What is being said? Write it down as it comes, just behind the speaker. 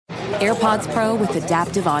AirPods Pro with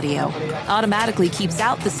adaptive audio automatically keeps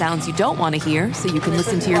out the sounds you don't want to hear so you can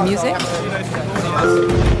listen to your music,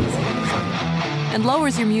 and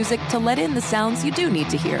lowers your music to let in the sounds you do need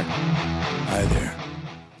to hear. Hi there.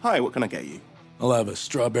 Hi, what can I get you? I'll have a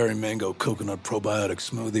strawberry mango coconut probiotic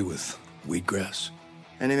smoothie with wheatgrass.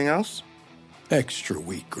 Anything else? Extra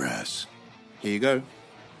wheatgrass. Here you go.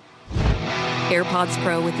 AirPods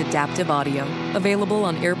Pro with adaptive audio. Available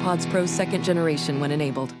on AirPods Pro 2nd generation when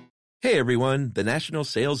enabled. Hey everyone, the national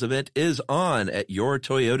sales event is on at your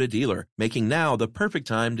Toyota dealer, making now the perfect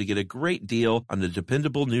time to get a great deal on a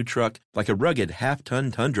dependable new truck like a rugged half-ton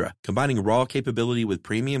Tundra, combining raw capability with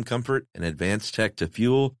premium comfort and advanced tech to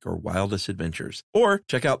fuel your wildest adventures. Or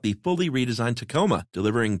check out the fully redesigned Tacoma,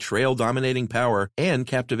 delivering trail-dominating power and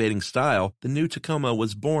captivating style. The new Tacoma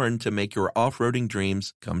was born to make your off-roading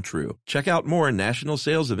dreams come true. Check out more national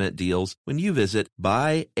sales event deals when you visit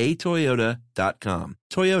buyatoyota.com.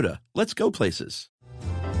 Toyota, let's go places.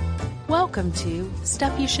 Welcome to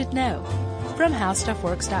Stuff You Should Know from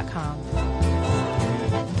HowStuffWorks.com.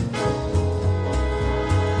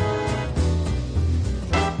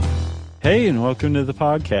 Hey, and welcome to the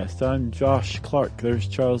podcast. I'm Josh Clark. There's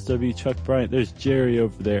Charles W. Chuck Bryant. There's Jerry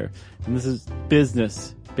over there. And this is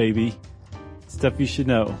business, baby. Stuff you should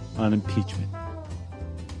know on impeachment.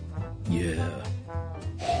 Yeah.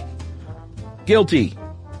 Guilty.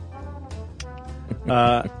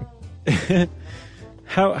 How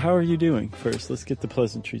are you doing first? Let's get the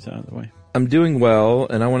pleasantries out of the way. I'm doing well,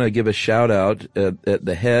 and I want to give a shout out at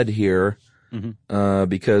the head here,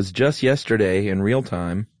 because just yesterday in real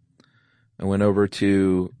time, I went over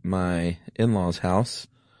to my in-laws' house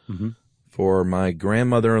for my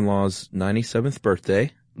grandmother-in-law's 97th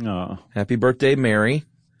birthday. Oh, Happy birthday, Mary.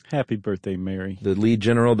 happy birthday, Mary. The lead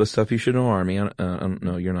general of the Stuff You Should Know Army. I don't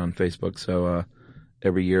know, you're not on Facebook, so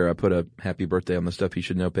every year I put a happy birthday on the Stuff You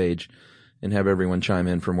Should Know page and have everyone chime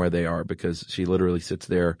in from where they are, because she literally sits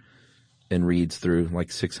there and reads through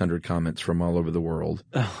like 600 comments from all over the world.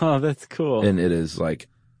 Oh, that's cool. And it is like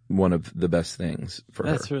one of the best things for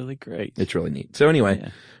her. That's really great. It's really neat. So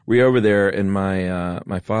anyway, we're over there, and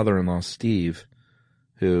my father-in-law, Steve,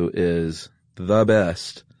 who is the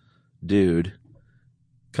best dude,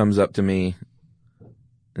 comes up to me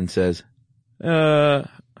and says, how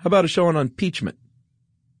about a show on impeachment?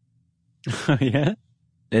 Yeah?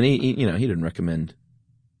 And he didn't recommend,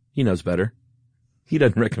 he knows better. He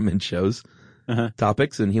doesn't recommend shows,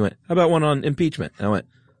 topics. And he went, how about one on impeachment? And I went,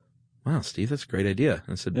 wow, Steve, that's a great idea.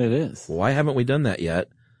 And I said, It is. well, why haven't we done that yet?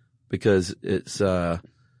 Because it's,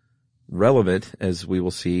 relevant, as we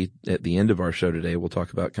will see at the end of our show today. We'll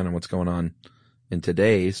talk about kind of what's going on in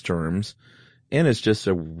today's terms. And it's just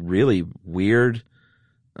a really weird,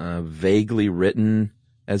 vaguely written,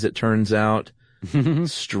 as it turns out,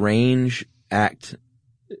 strange act,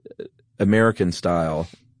 American style.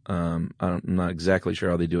 I'm not exactly sure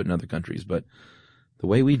how they do it in other countries, but the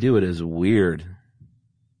way we do it is weird.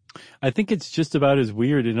 I think it's just about as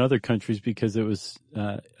weird in other countries because it was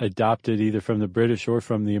adopted either from the British or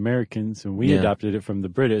from the Americans, and we adopted it from the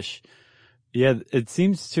British. Yeah, it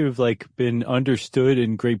seems to have been understood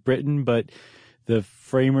in Great Britain, but the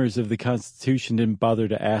framers of the Constitution didn't bother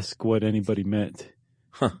to ask what anybody meant.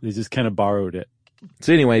 They just kind of borrowed it.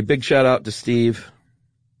 So anyway, big shout out to Steve.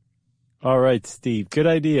 All right, Steve. Good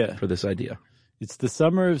idea. For this idea. It's the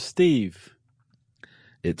summer of Steve.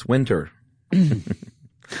 It's winter.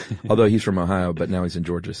 Although he's from Ohio, but now he's in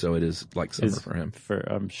Georgia, so it is like summer for him.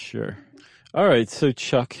 I'm sure. All right, so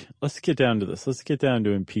Chuck, let's get down to this. Let's get down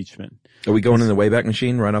to impeachment. Are we going in the Wayback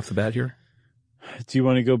Machine right off the bat here? Do you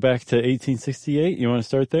want to go back to 1868? You want to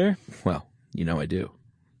start there? Well, I do.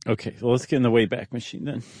 Okay, well, let's get in the Wayback Machine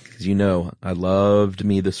then. Because I loved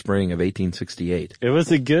me the spring of 1868. It was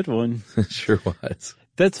a good one. It sure was.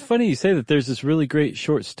 That's funny you say that. There's this really great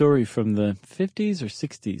short story from the 50s or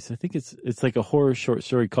 60s. I think it's like a horror short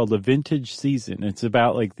story called The Vintage Season. It's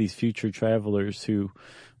about like these future travelers who,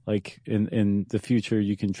 like in the future,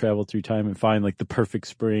 you can travel through time and find like the perfect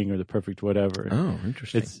spring or the perfect whatever. Oh,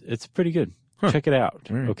 interesting. It's pretty good. Huh. Check it out.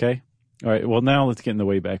 All right. Okay. All right. Well, now let's get in the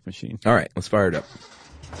Wayback Machine. All right, let's fire it up.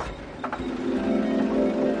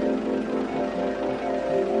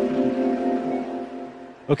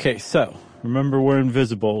 Okay, so remember we're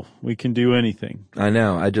invisible. We can do anything. I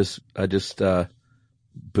know. I just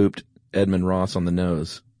booped Edmund Ross on the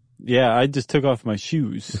nose. Yeah, I just took off my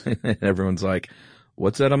shoes. And everyone's like,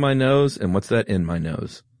 what's that on my nose? And what's that in my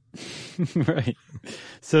nose? Right.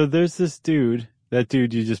 So there's this dude, that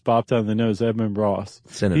dude you just bopped on the nose, Edmund Ross.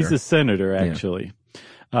 Senator. He's a senator, actually. Yeah.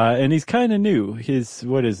 And he's kind of new.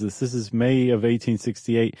 What is this? This is May of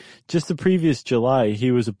 1868. Just the previous July,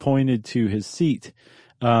 he was appointed to his seat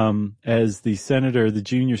as the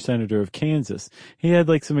junior senator of Kansas. He had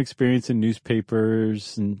like some experience in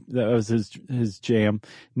newspapers, and that was his jam.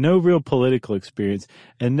 No real political experience.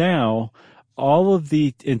 And now all of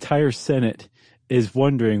the entire Senate is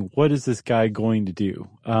wondering, what is this guy going to do?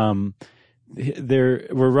 We're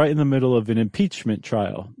right in the middle of an impeachment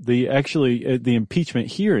trial. The impeachment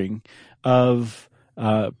hearing of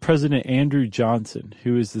President Andrew Johnson,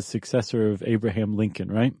 who is the successor of Abraham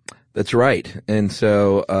Lincoln, right? That's right. And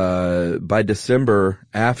so by December,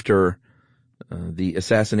 after the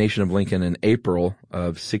assassination of Lincoln in April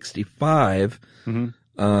of 1965,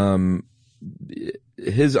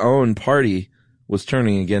 his own party was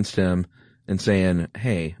turning against him and saying,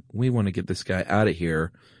 hey, we want to get this guy out of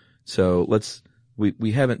here. So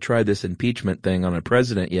we haven't tried this impeachment thing on a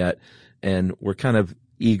president yet, and we're kind of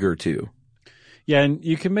eager to. Yeah, and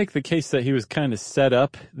you can make the case that he was kind of set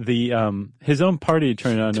up. His own party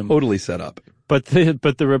turned on him. Totally set up. But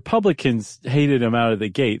the Republicans hated him out of the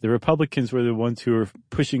gate. The Republicans were the ones who were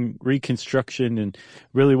pushing Reconstruction and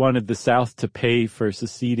really wanted the South to pay for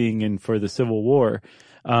seceding and for the Civil War.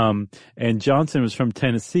 And Johnson was from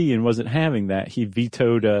Tennessee and wasn't having that. He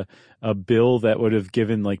vetoed a bill that would have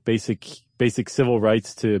given like basic civil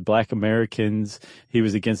rights to Black Americans. He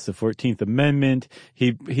was against the 14th Amendment.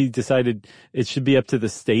 He decided it should be up to the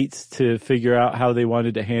states to figure out how they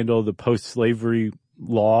wanted to handle the post-slavery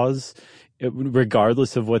laws,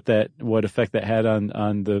 regardless of what effect that had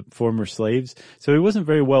on the former slaves. So he wasn't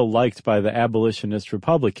very well liked by the abolitionist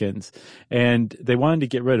Republicans, and they wanted to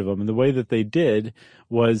get rid of him. And the way that they did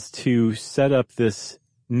was to set up this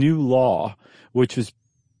new law, which was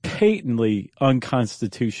patently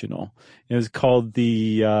unconstitutional. It was called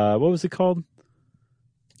what was it called?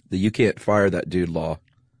 The You Can't Fire That Dude law.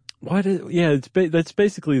 That's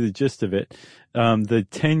basically the gist of it. The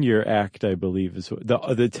Tenure Act, I believe, is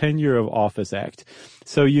the Tenure of Office Act.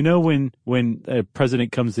 So, when a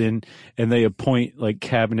president comes in and they appoint like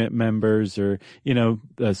cabinet members or,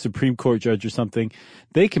 a Supreme Court judge or something,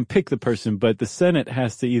 they can pick the person, but the Senate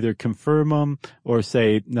has to either confirm them or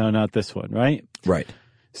say, no, not this one, right? Right.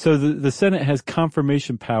 So the Senate has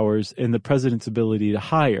confirmation powers in the president's ability to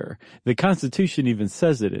hire. The Constitution even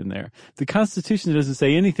says it in there. The Constitution doesn't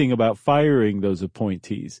say anything about firing those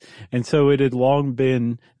appointees. And so it had long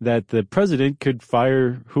been that the president could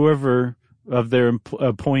fire whoever of their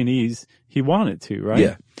appointees he wanted to, right?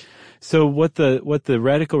 Yeah. So what the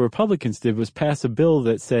radical Republicans did was pass a bill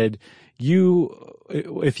that said,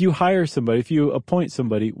 if you hire somebody, if you appoint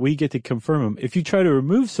somebody, we get to confirm them. If you try to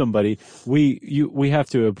remove somebody, we have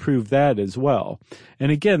to approve that as well.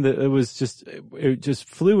 And again, it just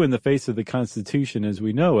flew in the face of the Constitution as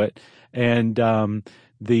we know it. And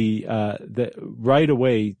right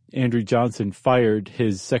away, Andrew Johnson fired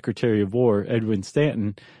his Secretary of War, Edwin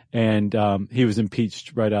Stanton, and he was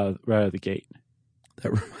impeached right out of the gate.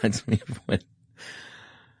 That reminds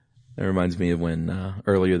me of when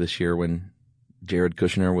earlier this year when Jared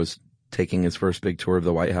Kushner was taking his first big tour of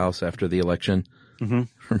the White House after the election.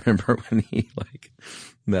 Mm-hmm. Remember when he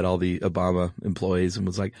met all the Obama employees and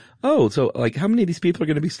was like, "Oh, so how many of these people are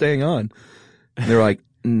going to be staying on?" And they're like,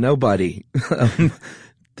 "Nobody.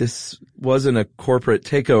 This wasn't a corporate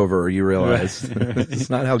takeover. You realize it's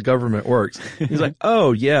not how government works." He's like,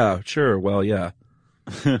 "Oh yeah, sure. Well, yeah."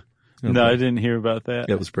 Okay. No, I didn't hear about that.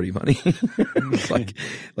 It was pretty funny. It's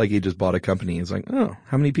like he just bought a company. He's like, oh,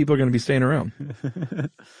 how many people are going to be staying around?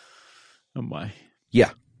 Oh my. Yeah.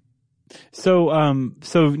 So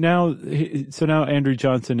now Andrew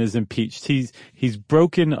Johnson is impeached. He's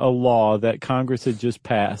broken a law that Congress had just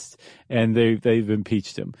passed, and they've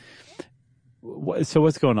impeached him. So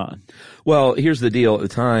what's going on? Well, here's the deal. At the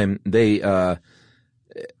time,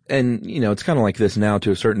 and it's kind of like this now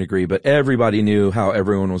to a certain degree, but everybody knew how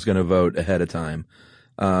everyone was going to vote ahead of time,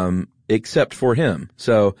 except for him.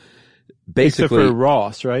 So basically, except for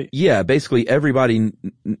Ross, right? Yeah, basically everybody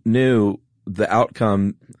knew the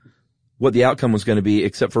outcome, what the outcome was going to be,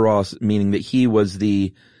 except for Ross, meaning that he was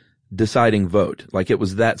the deciding vote. Like it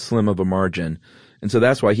was that slim of a margin, and so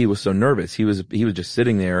that's why he was so nervous. He was just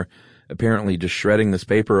sitting there, apparently just shredding this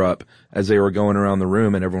paper up as they were going around the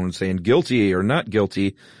room, and everyone was saying guilty or not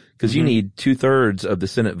guilty, because you need 2/3 of the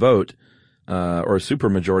Senate vote, or a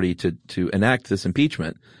supermajority to enact this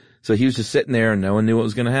impeachment. So he was just sitting there and no one knew what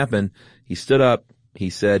was going to happen. He stood up.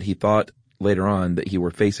 He said he thought later on that he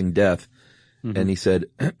were facing death. Mm-hmm. And he said,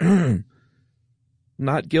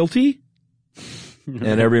 not guilty.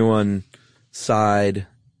 And everyone sighed.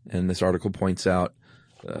 And this article points out,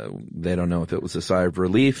 they don't know if it was a sigh of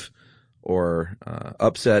relief or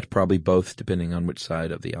upset, probably both, depending on which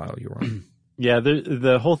side of the aisle you're on. Yeah,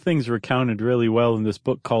 the whole thing's recounted really well in this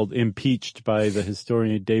book called Impeached by the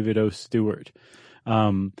historian David O. Stewart,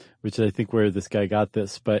 which I think where this guy got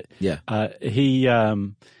this. But he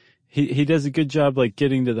does a good job like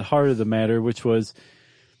getting to the heart of the matter, which was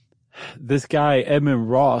this guy, Edmund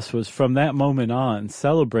Ross, was from that moment on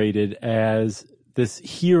celebrated as this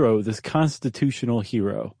hero, this constitutional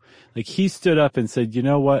hero. Like he stood up and said, you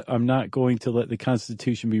know what? I'm not going to let the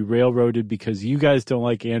Constitution be railroaded because you guys don't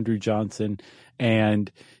like Andrew Johnson. And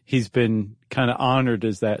he's been kind of honored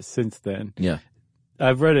as that since then. Yeah.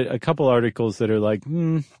 I've read a couple articles that are like,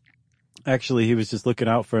 actually, he was just looking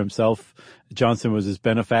out for himself. Johnson was his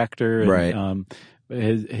benefactor. And, right.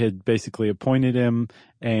 Had basically appointed him,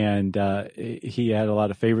 and he had a lot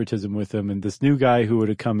of favoritism with him. And this new guy who would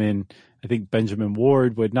have come in, I think Benjamin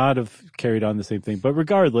Ward, would not have carried on the same thing. But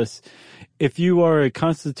regardless, if you are a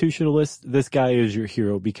constitutionalist, this guy is your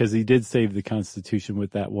hero because he did save the Constitution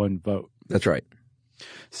with that one vote. That's right.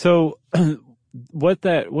 So what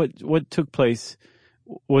took place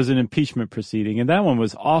was an impeachment proceeding, and that one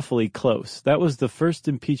was awfully close. That was the first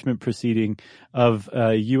impeachment proceeding of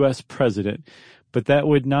a U.S. president. But that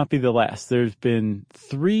would not be the last. There's been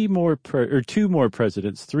two more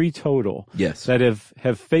presidents, 3 total, that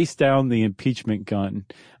have faced down the impeachment gun.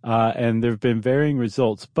 And there have been varying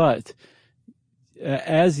results. But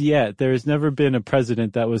as yet, there has never been a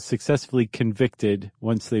president that was successfully convicted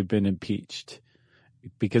once they've been impeached.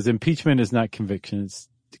 Because impeachment is not conviction. It's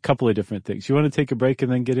a couple of different things. You want to take a break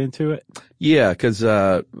and then get into it? Yeah, because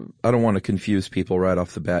I don't want to confuse people right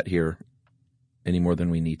off the bat here any more than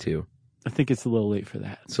we need to. I think it's a little late for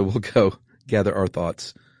that. So we'll go gather our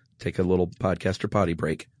thoughts, take a little podcaster potty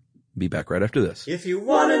break. Be back right after this. If you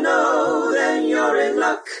want to know, then you're in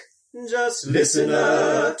luck. Just listen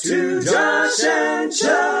up to Josh and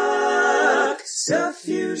Chuck. Stuff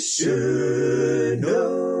you should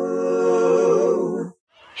know.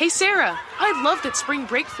 Hey, Sarah, I love that spring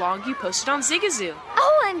break vlog you posted on Zigazoo.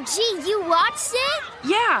 OMG, you watched it?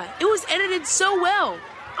 Yeah, it was edited so well.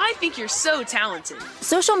 I think you're so talented.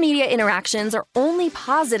 Social media interactions are only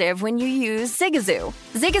positive when you use Zigazoo.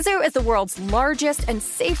 Zigazoo is the world's largest and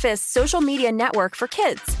safest social media network for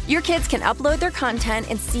kids. Your kids can upload their content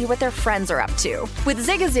and see what their friends are up to. With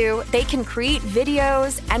Zigazoo, they can create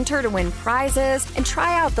videos, enter to win prizes, and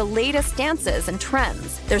try out the latest dances and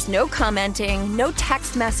trends. There's no commenting, no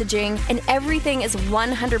text messaging, and everything is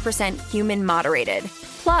 100% human moderated.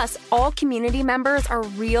 Plus, all community members are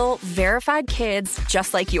real, verified kids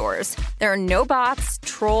just like yours. There are no bots,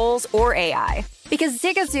 trolls, or AI. Because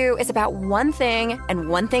Zigazoo is about one thing and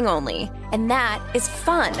one thing only, and that is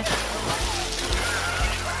fun.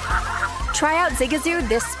 Try out Zigazoo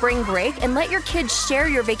this spring break and let your kids share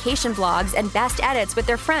your vacation vlogs and best edits with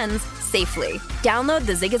their friends safely. Download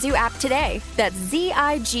the Zigazoo app today. That's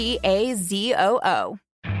Zigazoo.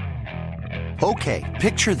 Okay,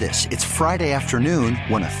 picture this. It's Friday afternoon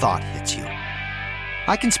when a thought hits you.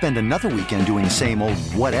 I can spend another weekend doing the same old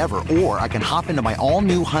whatever, or I can hop into my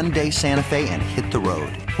all-new Hyundai Santa Fe and hit the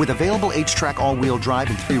road. With available H-Track all-wheel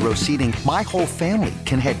drive and 3-row seating, my whole family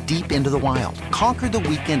can head deep into the wild. Conquer the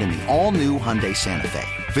weekend in the all-new Hyundai Santa Fe.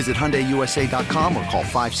 Visit HyundaiUSA.com or call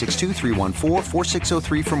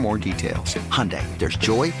 562-314-4603 for more details. Hyundai, there's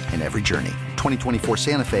joy in every journey. 2024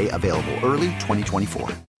 Santa Fe, available early 2024.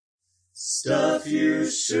 Stuff you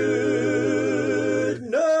should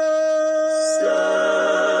know.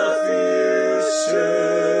 Stuff you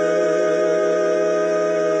should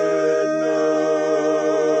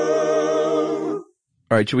know.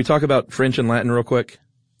 All right, should we talk about French and Latin real quick?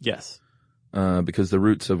 Yes. Because the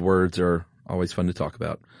roots of words are always fun to talk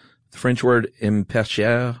about. The French word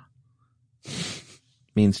empêcher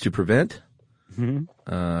means to prevent,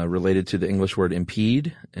 related to the English word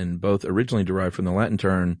impede, and both originally derived from the Latin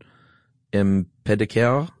term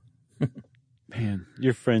impedicar. Man,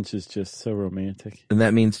 your French is just so romantic. And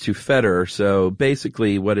that means to fetter. So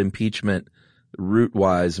basically what impeachment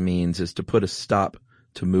root-wise means is to put a stop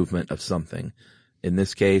to movement of something. In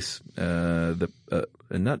this case, and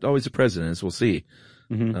not always the president, as we'll see.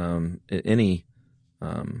 Any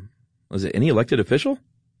elected official?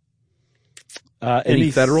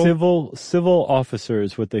 Any federal? Civil officer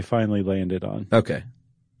is what they finally landed on. Okay.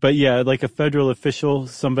 But yeah, like a federal official,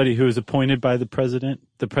 somebody who is appointed by the president,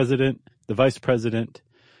 the vice president,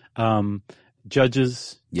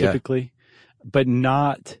 judges typically, but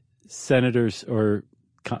not senators or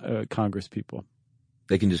Congress people.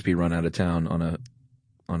 They can just be run out of town on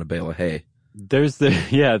a bale of hay.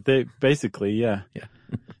 They basically.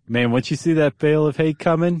 Man, once you see that bale of hay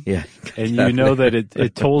coming, and you know that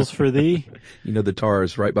it tolls for thee, The tar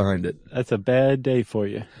is right behind it. That's a bad day for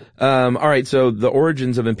you. All right. So the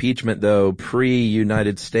origins of impeachment, though,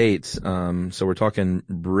 pre-United States. So we're talking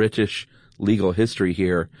British legal history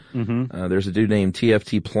here. Mm-hmm. There's a dude named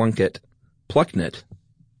T.F.T. Plucknett.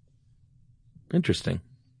 Interesting.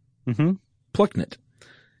 Mm-hmm. Plucknett.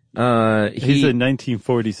 He's a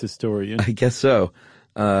 1940s historian. I guess so.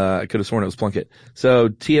 I could have sworn it was Plunkett. So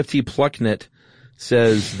T.F.T. Plucknett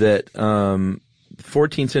says that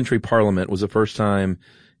 14th century Parliament was the first time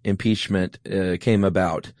impeachment came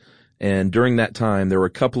about. And during that time, there were a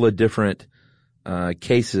couple of different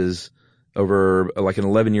cases over like an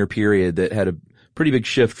 11-year period that had a pretty big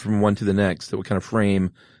shift from one to the next that would kind of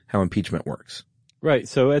frame how impeachment works. Right.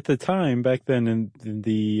 So at the time, back then in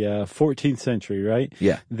the 14th century, right?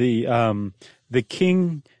 Yeah. The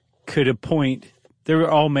king could appoint. There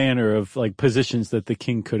were all manner of like positions that the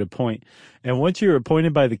king could appoint. And once you were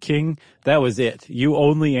appointed by the king, that was it. You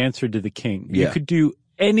only answered to the king. Yeah. You could do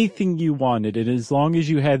anything you wanted. And as long as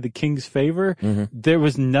you had the king's favor, there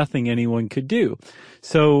was nothing anyone could do.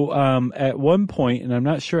 So, at one point, and I'm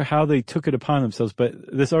not sure how they took it upon themselves, but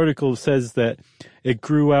this article says that it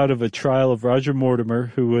grew out of a trial of Roger Mortimer,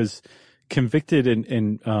 who was convicted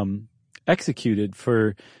and executed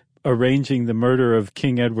for arranging the murder of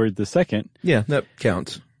King Edward II. Yeah, that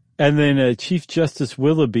counts. And then Chief Justice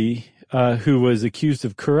Willoughby, who was accused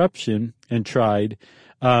of corruption and tried.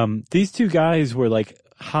 These two guys were like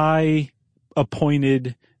high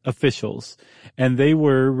appointed officials, and they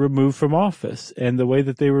were removed from office. And the way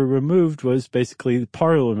that they were removed was basically the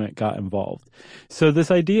Parliament got involved. So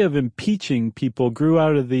this idea of impeaching people grew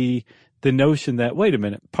out of the notion that, wait a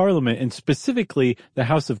minute, Parliament, and specifically the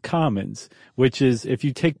House of Commons, which is, if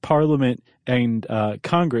you take Parliament and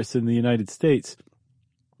Congress in the United States,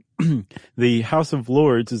 the House of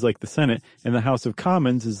Lords is like the Senate, and the House of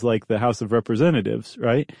Commons is like the House of Representatives,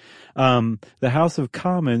 right? The House of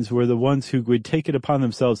Commons were the ones who would take it upon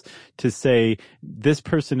themselves to say, this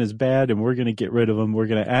person is bad and we're going to get rid of them. We're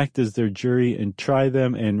going to act as their jury and try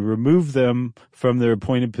them and remove them from their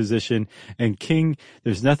appointed position. And King,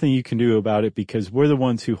 there's nothing you can do about it because we're the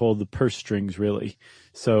ones who hold the purse strings, really.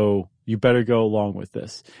 So you better go along with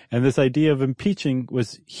this. And this idea of impeaching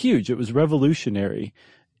was huge. It was revolutionary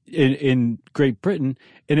in Great Britain,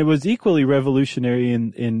 and it was equally revolutionary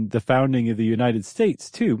in the founding of the United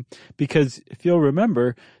States too, because if you'll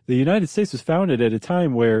remember, the United States was founded at a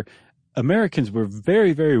time where Americans were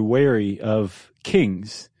very, very wary of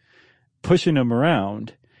kings pushing them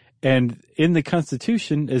around. And in the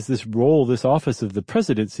Constitution is this role, this office of the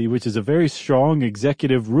presidency, which is a very strong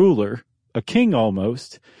executive ruler, a king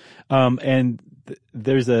almost, and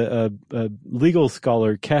there's a legal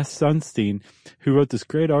scholar, Cass Sunstein, who wrote this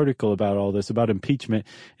great article about all this, about impeachment.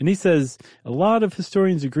 And he says a lot of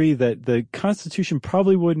historians agree that the Constitution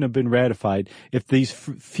probably wouldn't have been ratified if these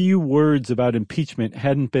few words about impeachment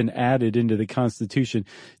hadn't been added into the Constitution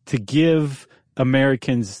to give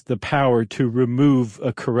Americans the power to remove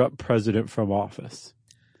a corrupt president from office.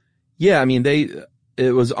 Yeah, I mean, it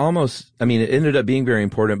ended up being very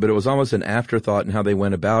important, but it was almost an afterthought in how they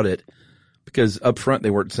went about it. Because up front they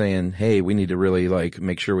weren't saying, hey, we need to really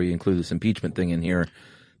make sure we include this impeachment thing in here.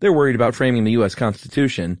 They're worried about framing the U.S.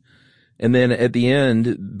 Constitution. And then at the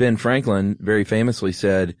end, Ben Franklin very famously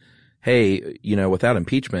said, hey, without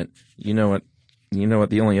impeachment, you know what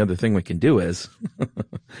the only other thing we can do is,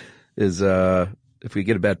 if we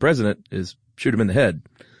get a bad president, is shoot him in the head.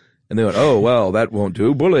 And they went, oh, well, that won't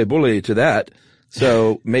do. Bully to that.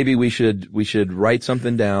 So maybe we should write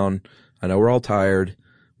something down. I know we're all tired.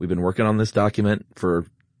 We've been working on this document for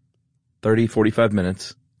 30, 45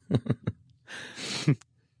 minutes.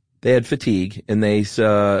 They had fatigue, and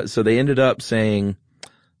so they ended up saying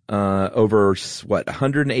over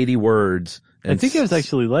 180 words. And I think it was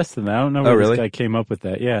actually less than that. I don't know where this guy came up with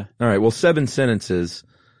that. Yeah. All right. Well, 7 sentences.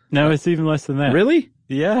 No, it's even less than that. Really?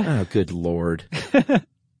 Yeah. Oh, good Lord.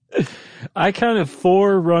 I counted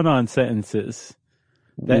 4 run-on sentences.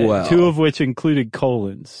 Two of which included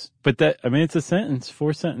colons. But it's a sentence,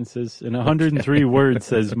 4 sentences, and 103 words,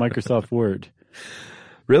 says Microsoft Word.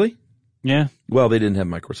 Really? Yeah. Well, they didn't have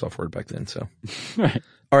Microsoft Word back then, so. Right.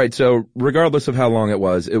 All right, so regardless of how long it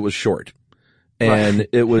was short. And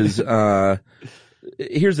it was,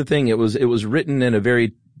 here's the thing, it was written in a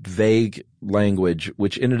very vague language,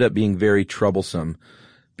 which ended up being very troublesome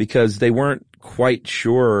because they weren't quite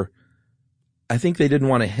sure. I think they didn't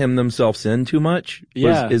want to hem themselves in too much,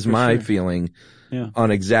 is my feeling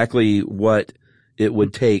on exactly what it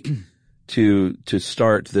would take to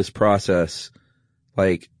start this process.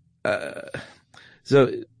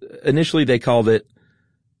 So initially they called it,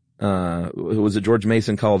 was it George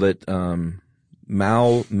Mason called it,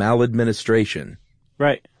 maladministration.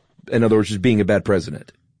 Right. In other words, just being a bad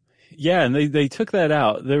president. Yeah, and they took that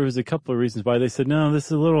out. There was a couple of reasons why they said, no,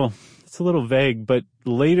 it's a little vague, but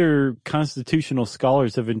later constitutional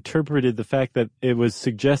scholars have interpreted the fact that it was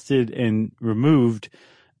suggested and removed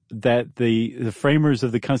that the framers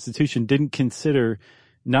of the Constitution didn't consider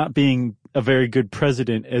not being a very good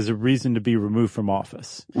president as a reason to be removed from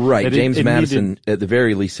office. Right. That James Madison, at the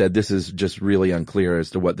very least, said this is just really unclear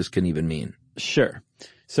as to what this can even mean. Sure.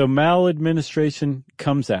 So maladministration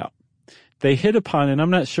comes out. They hit upon, and I'm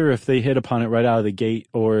not sure if they hit upon it right out of the gate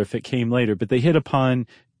or if it came later, but they hit upon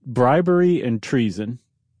bribery and treason,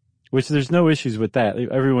 which there's no issues with that.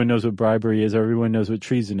 Everyone knows what bribery is. Everyone knows what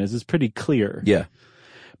treason is. It's pretty clear. Yeah.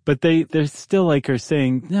 But they're still are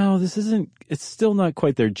saying, no, it's still not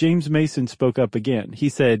quite there. James Mason spoke up again. He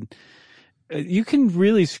said, you can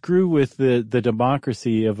really screw with the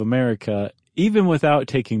democracy of America even without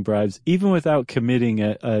taking bribes, even without committing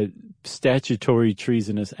a statutory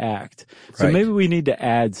treasonous act. So Right. maybe we need to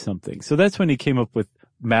add something. So that's when he came up with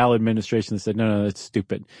maladministration and said, no, that's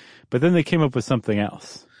stupid. But then they came up with something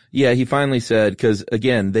else. Yeah, he finally said, because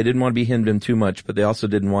again, they didn't want to be hemmed in too much, but they also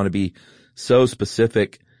didn't want to be so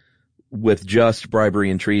specific with just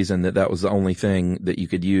bribery and treason that was the only thing that you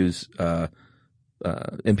could use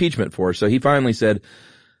impeachment for. So he finally said,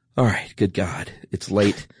 all right, good God, it's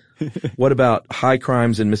late. What about high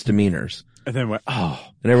crimes and misdemeanors? And then went, oh,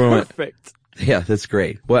 and everyone perfect. Went, yeah, that's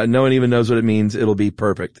great. Well, no one even knows what it means. It'll be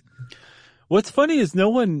perfect. What's funny is no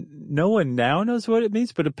one now knows what it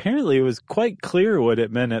means, but apparently it was quite clear what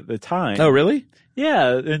it meant at the time. Oh, really?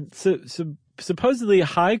 Yeah. And so supposedly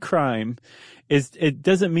high crime it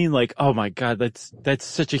doesn't mean like, oh my God, that's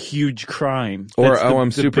such a huge crime. Or, that's I'm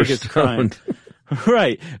the super biggest stoned. crime.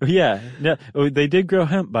 Right. Yeah. No, they did grow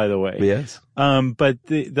hemp, by the way. Yes. But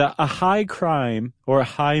a high crime or a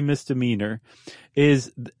high misdemeanor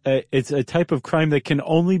is, it's a type of crime that can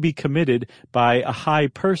only be committed by a high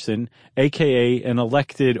person, aka an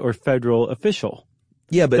elected or federal official.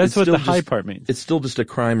 Yeah, but that's what the just, high part means. It's still just a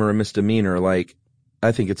crime or a misdemeanor. Like,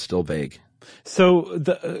 I think it's still vague. So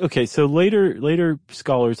so later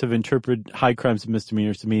scholars have interpreted high crimes and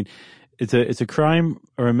misdemeanors to mean it's a crime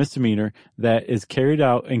or a misdemeanor that is carried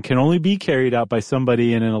out and can only be carried out by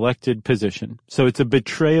somebody in an elected position. So it's a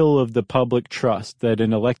betrayal of the public trust that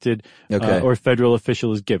an elected or federal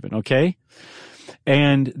official is given. Okay.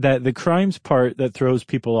 And that the crimes part that throws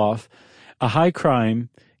people off, a high crime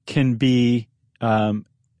can be,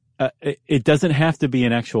 it doesn't have to be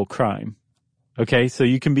an actual crime. Okay, so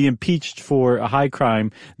you can be impeached for a high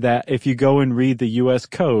crime that if you go and read the U.S.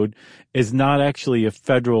 code is not actually a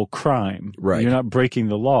federal crime. Right. You're not breaking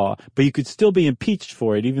the law, but you could still be impeached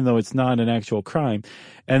for it even though it's not an actual crime.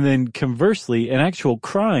 And then conversely, an actual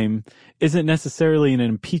crime isn't necessarily an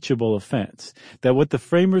impeachable offense. That what the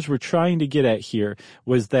framers were trying to get at here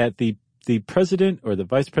was that the president or the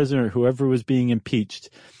vice president or whoever was being impeached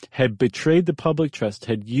had betrayed the public trust,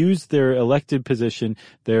 had used their elected position,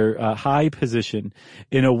 their high position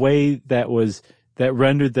in a way that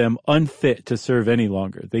rendered them unfit to serve any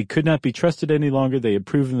longer. They could not be trusted any longer. They had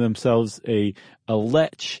proven themselves a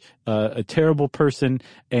lech, a terrible person,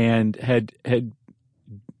 and had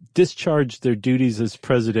discharged their duties as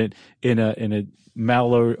president in a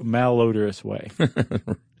malodorous way.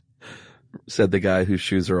 Said the guy whose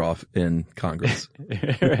shoes are off in Congress.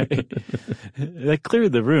 Right. That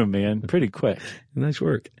cleared the room, man, pretty quick. Nice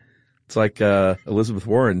work. It's like Elizabeth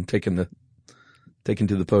Warren taking to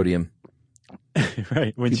the podium.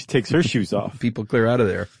 Right, when she takes her shoes off. People clear out of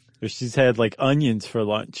there. Or she's had like onions for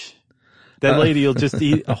lunch. That lady will just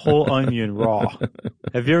eat a whole onion raw.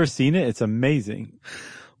 Have you ever seen it? It's amazing.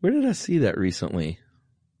 Where did I see that recently?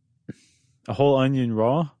 A whole onion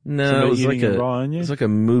raw? No, somebody it was eating like a raw onion? It was like a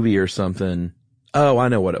movie or something. Oh, I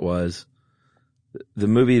know what it was. The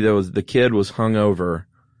movie the kid was hungover,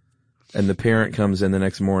 and the parent comes in the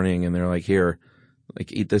next morning and they're like, "Here,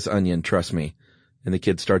 like eat this onion, trust me." And the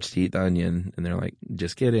kid starts to eat the onion, and they're like,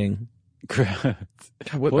 "Just kidding." God,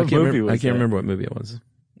 what movie was that? I can't remember what movie it was.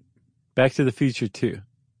 Back to the Future 2.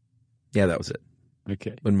 Yeah, that was it.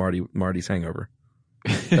 Okay. When Marty's Hangover.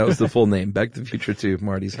 That was the full name. Back to the Future 2,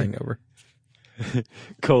 Marty's Hangover.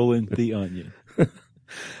 The onion.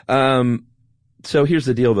 So here's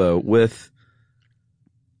the deal though, with,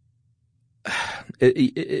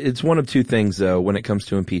 it's one of two things though when it comes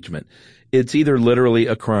to impeachment. It's either literally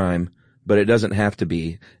a crime, but it doesn't have to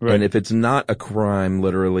be. Right. And if it's not a crime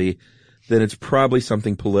literally, then it's probably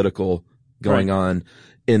something political going on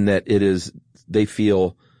in that they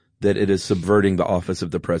feel that it is subverting the office of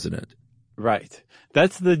the president. Right.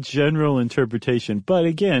 That's the general interpretation. But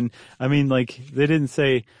again, I mean, like, they didn't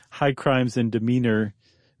say high crimes and demeanor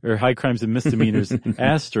or high crimes and misdemeanors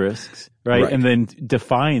asterisks, right? And then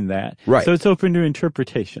define that. Right. So it's open to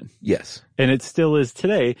interpretation. Yes. And it still is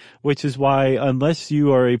today, which is why unless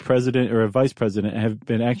you are a president or a vice president and have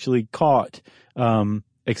been actually caught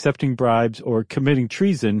accepting bribes or committing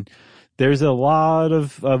treason, there's a lot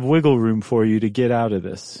of wiggle room for you to get out of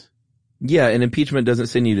this. Yeah, and impeachment doesn't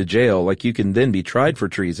send you to jail. Like, you can then be tried for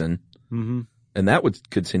treason, and that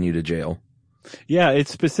could send you to jail. Yeah, it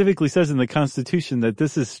specifically says in the Constitution that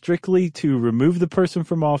this is strictly to remove the person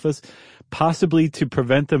from office, possibly to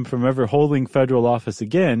prevent them from ever holding federal office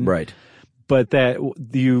again. Right. But that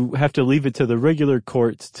you have to leave it to the regular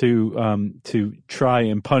courts to try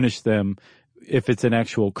and punish them if it's an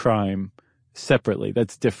actual crime separately.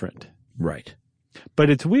 That's different. Right.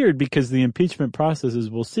 But it's weird because the impeachment process,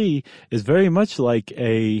 as we'll see, is very much like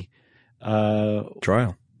a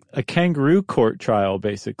trial, a kangaroo court trial,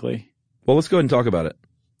 basically. Well, let's go ahead and talk about it.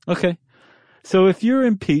 Okay. So if you're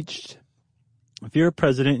impeached, if you're a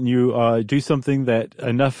president and you do something that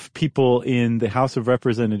enough people in the House of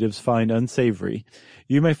Representatives find unsavory,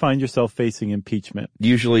 you may find yourself facing impeachment.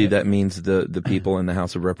 Usually that means the people in the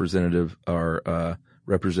House of Representatives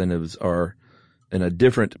are in a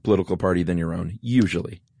different political party than your own,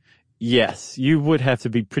 usually. Yes, you would have to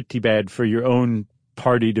be pretty bad for your own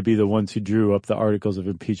party to be the ones who drew up the articles of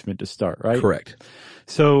impeachment to start, right? Correct.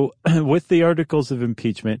 So with the articles of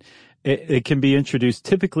impeachment, it can be introduced.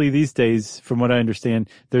 Typically these days, from what I understand,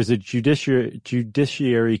 there's a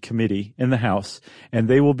judiciary committee in the House, and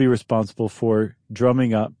they will be responsible for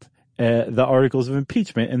drumming up the articles of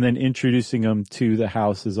impeachment and then introducing them to the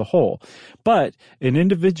House as a whole. But an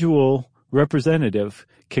individual representative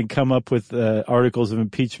can come up with articles of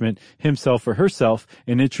impeachment himself or herself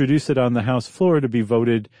and introduce it on the House floor to be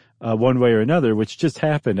voted one way or another, which just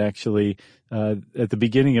happened actually at the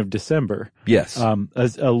beginning of December. Yes.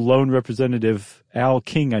 As a lone representative, Al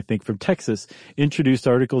King, I think, from Texas, introduced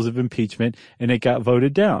articles of impeachment and it got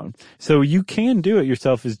voted down. So you can do it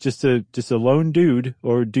yourself as just a lone dude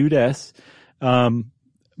or dudess.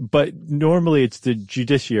 But normally it's the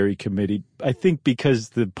Judiciary Committee, I think, because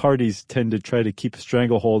the parties tend to try to keep a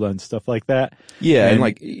stranglehold on stuff like that. Yeah, and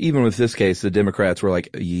like, even with this case, the Democrats were like,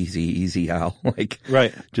 easy, Al. Like,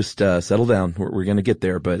 right. Just settle down. We're going to get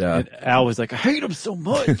there. But and Al was like, I hate him so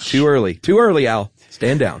much. Too early, Al.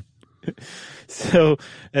 Stand down. So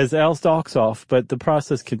as Al stalks off, but the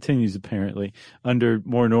process continues apparently under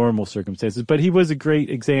more normal circumstances. But he was a great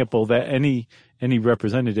example that any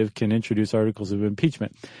representative can introduce articles of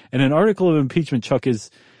impeachment. And an article of impeachment, Chuck, is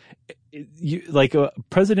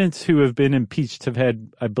presidents who have been impeached have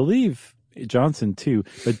had, I believe, Johnson too,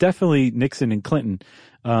 but definitely Nixon and Clinton,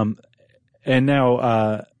 and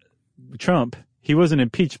now Trump. He wasn't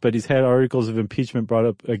impeached, but he's had articles of impeachment brought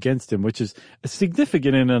up against him, which is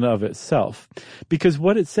significant in and of itself. Because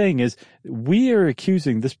what it's saying is, we are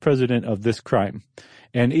accusing this president of this crime.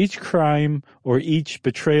 And each crime or each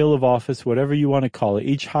betrayal of office, whatever you want to call it,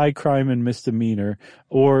 each high crime and misdemeanor,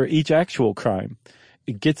 or each actual crime,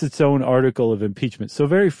 it gets its own article of impeachment. So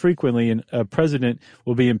very frequently, a president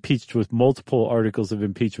will be impeached with multiple articles of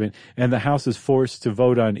impeachment, and the House is forced to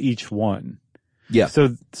vote on each one. Yeah.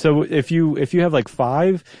 So if you have like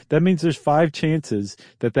 5, that means there's 5 chances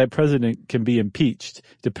that president can be impeached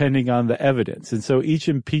depending on the evidence. And so each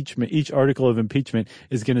article of impeachment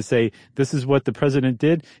is going to say, this is what the president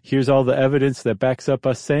did. Here's all the evidence that backs up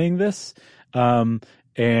us saying this.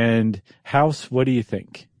 And House, what do you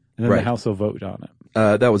think? And then the House will vote on it.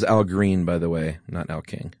 That was Al Green, by the way, not Al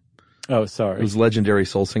King. Oh, sorry. It was legendary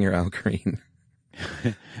soul singer Al Green.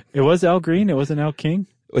 It was Al Green? It wasn't Al King?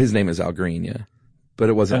 His name is Al Green, yeah. But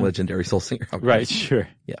it wasn't legendary soul singer Al Green. Right, sure.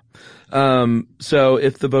 Yeah. So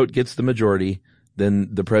if the vote gets the majority, then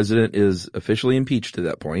the president is officially impeached at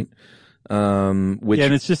that point. And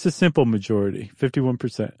it's just a simple majority,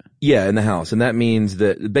 51%. Yeah, in the House. And that means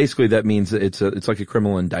that it's like a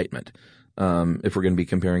criminal indictment. If we're going to be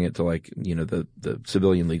comparing it to the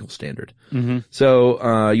civilian legal standard. Mm-hmm.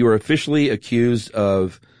 So, you are officially accused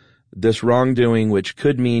of this wrongdoing, which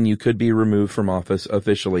could mean you could be removed from office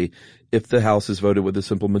officially if the House is voted with a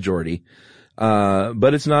simple majority.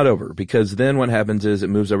 But it's not over, because then what happens is it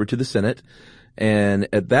moves over to the Senate. And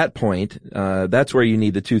at that point, that's where you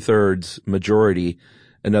need the 2/3 majority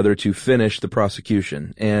in order to finish the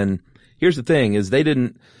prosecution. And here's the thing is they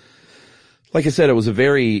didn't, like I said, it was a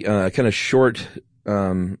very, kind of short,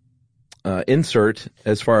 insert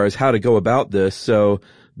as far as how to go about this. So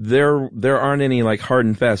there aren't any like hard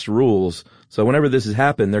and fast rules. So whenever this has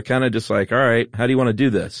happened, they're kind of just like, all right, how do you want to do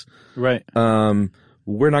this? Right.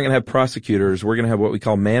 we're not going to have prosecutors. We're going to have what we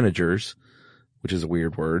call managers, which is a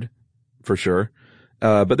weird word for sure.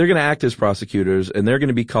 But they're going to act as prosecutors, and they're going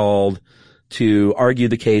to be called to argue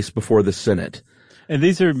the case before the Senate. And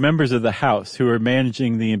these are members of the House who are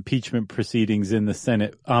managing the impeachment proceedings in the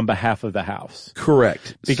Senate on behalf of the House.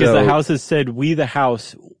 Correct. Because the House has said, we, the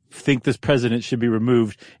House, think this president should be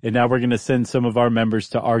removed, and now we're going to send some of our members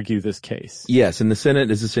to argue this case. Yes, and the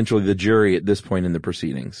Senate is essentially the jury at this point in the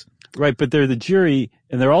proceedings. Right, but they're the jury,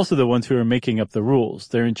 and they're also the ones who are making up the rules.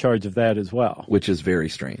 They're in charge of that as well. Which is very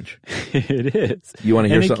strange. It is. You want to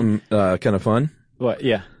hear something kind of fun? What?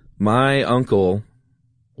 Yeah. My uncle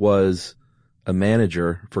was a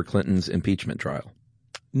manager for Clinton's impeachment trial.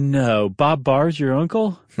 No. Bob Barr's your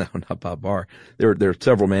uncle? No, not Bob Barr. There are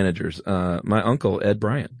several managers. My uncle, Ed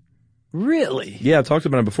Bryant. Really? Yeah, I've talked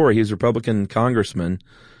about him before. He was a Republican congressman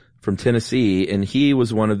from Tennessee, and he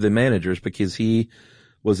was one of the managers because he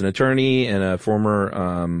was an attorney and a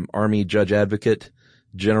former Army judge advocate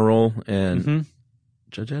general and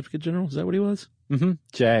judge advocate general. Is that what he was? Mm-hmm.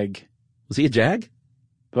 JAG. Was he a JAG?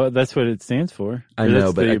 Well, that's what it stands for. I know,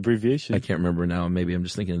 that's but the abbreviation. I can't remember now. Maybe I'm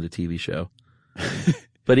just thinking of the TV show.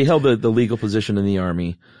 But he held the legal position in the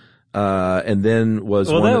Army, and then was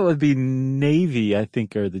that would be Navy, I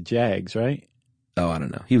think, or the JAGs, right? Oh, I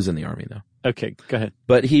don't know. He was in the Army though. Okay, go ahead.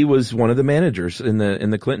 But he was one of the managers in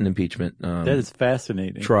the Clinton impeachment that is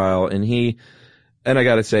fascinating trial, and I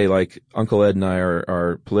got to say, like, Uncle Ed and I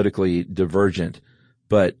are politically divergent,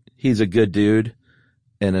 but he's a good dude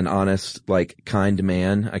and an honest, like, kind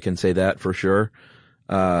man. I can say that for sure.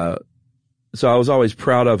 So I was always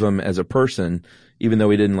proud of him as a person, even though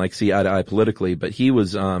we didn't like see eye to eye politically. But he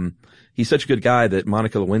was he's such a good guy that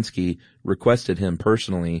Monica Lewinsky requested him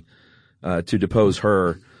personally to depose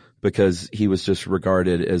her, because he was just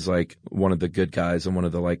regarded as like one of the good guys and one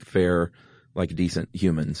of the like fair, like decent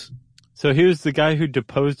humans. So he was the guy who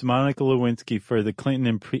deposed Monica Lewinsky for the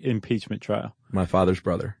Clinton impeachment trial. My father's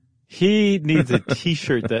brother. He needs a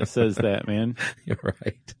T-shirt that says that, man. You're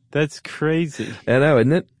right. That's crazy. I know,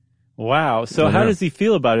 isn't it? Wow. So how does he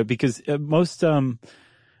feel about it? Because most,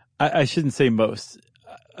 I shouldn't say most,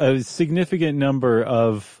 a significant number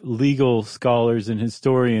of legal scholars and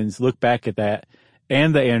historians look back at that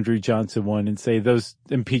and the Andrew Johnson one and say those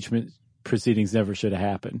impeachment proceedings never should have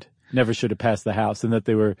happened, never should have passed the House, and that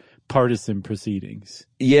they were partisan proceedings.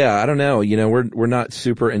 Yeah, I don't know. You know, we're not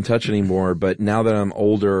super in touch anymore, but now that I'm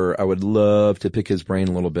older, I would love to pick his brain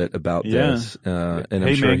a little bit about this. And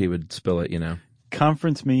I'm sure he would spill it, you know.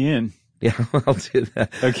 Conference me in. Yeah, I'll do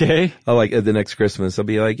that. Okay. I'll like at the next Christmas, I'll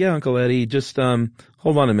be like, yeah, Uncle Eddie, just,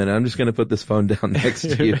 hold on a minute. I'm just going to put this phone down next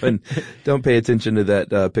to you and don't pay attention to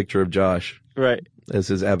that, picture of Josh. Right. As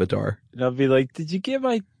his avatar. And I'll be like, did you get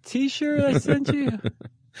my T-shirt I sent you?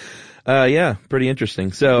 Yeah, pretty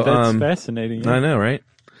interesting. So, that's fascinating. Yeah. I know, right?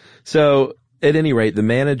 So, at any rate, the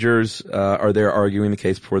managers, are there arguing the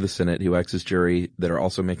case before the Senate, who acts as jury, that are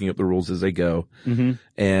also making up the rules as they go. Mm-hmm.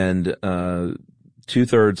 And,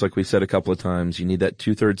 2/3, like we said a couple of times, you need that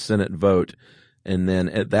 2/3 Senate vote. And then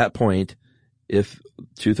at that point, if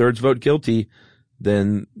 2/3 vote guilty,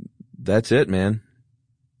 then that's it, man.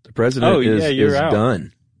 The president is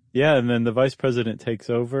done. Yeah. And then the vice president takes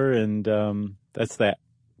over, and, that's that.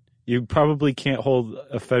 You probably can't hold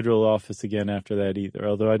a federal office again after that either,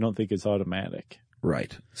 although I don't think it's automatic.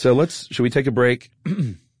 Right. So should we take a break?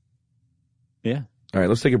 Yeah. All right,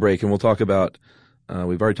 let's take a break, and we'll talk about,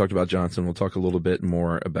 we've already talked about Johnson. We'll talk a little bit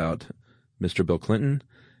more about Mr. Bill Clinton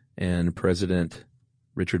and President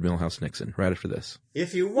Richard Milhous Nixon right after this.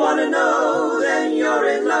 If you want to know, then you're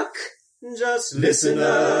in luck. Just listen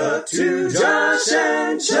up to Josh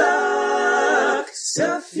and Chuck.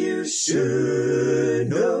 Stuff you should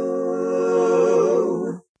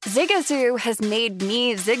know. Zigazoo has made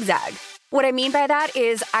me zigzag. What I mean by that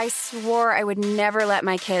is I swore I would never let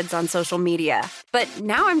my kids on social media, but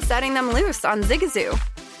now I'm setting them loose on Zigazoo.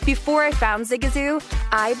 Before I found Zigazoo,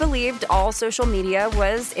 I believed all social media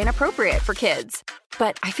was inappropriate for kids.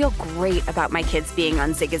 But I feel great about my kids being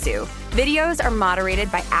on Zigazoo. Videos are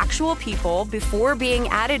moderated by actual people before being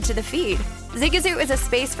added to the feed. Zigazoo is a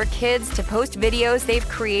space for kids to post videos they've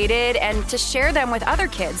created and to share them with other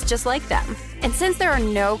kids just like them. And since there are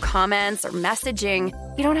no comments or messaging,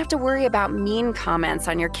 you don't have to worry about mean comments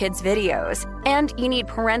on your kids' videos. And you need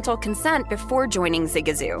parental consent before joining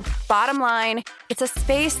Zigazoo. Bottom line, it's a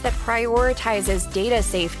space that prioritizes data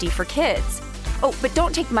safety for kids. Oh, but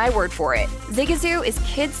don't take my word for it. Zigazoo is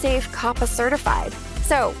KidSafe COPPA certified.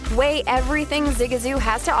 So, weigh everything Zigazoo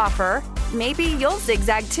has to offer. Maybe you'll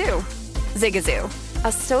zigzag too. Zigazoo,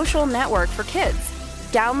 a social network for kids.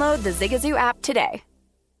 Download the Zigazoo app today.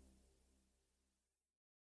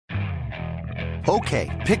 Okay,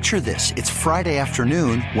 picture this. It's Friday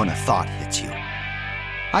afternoon when a thought hits you.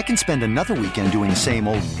 I can spend another weekend doing the same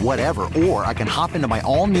old whatever, or I can hop into my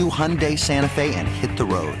all-new Hyundai Santa Fe and hit the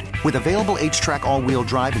road. With available H-Track all-wheel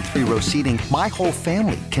drive and 3-row seating, my whole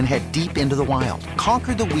family can head deep into the wild.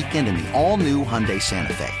 Conquer the weekend in the all-new Hyundai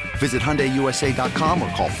Santa Fe. Visit HyundaiUSA.com or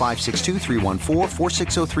call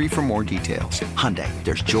 562-314-4603 for more details. Hyundai,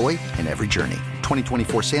 there's joy in every journey.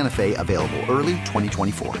 2024 Santa Fe, available early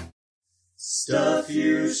 2024. Stuff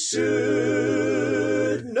you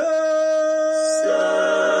should know.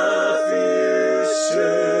 Stuff you should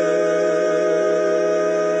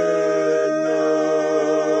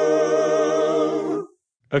know.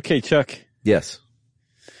 Okay, Chuck. Yes.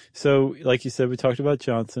 So, like you said, we talked about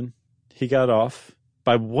Johnson. He got off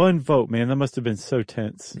by one vote, man. That must have been so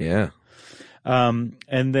tense. Yeah.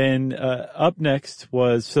 And then up next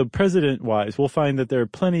was, so president-wise, we'll find that there are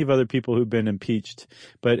plenty of other people who've been impeached.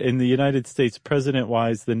 But in the United States,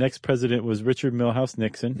 president-wise, the next president was Richard Milhous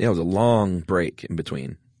Nixon. Yeah, it was a long break in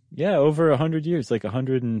between. Yeah, over 100 years, like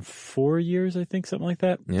 104 years, I think, something like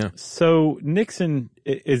that. Yeah. So Nixon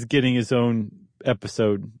is getting his own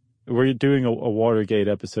episode. We're doing a Watergate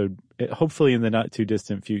episode, hopefully in the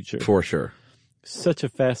not-too-distant future. For sure. Such a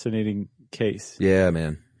fascinating case. Yeah,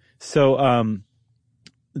 man. So,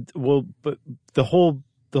 but the whole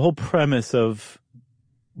premise of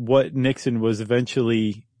what Nixon was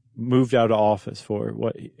eventually moved out of office for,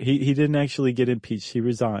 what he didn't actually get impeached, he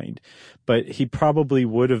resigned, but he probably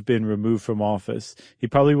would have been removed from office. He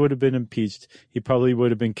probably would have been impeached. He probably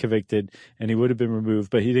would have been convicted, and he would have been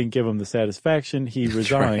removed, but he didn't give him the satisfaction. He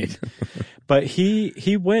resigned. Right. But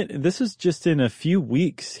he went, this was just in a few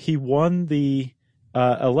weeks, he won the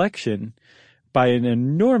election by an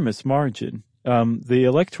enormous margin. The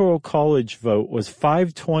Electoral College vote was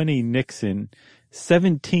 520 Nixon,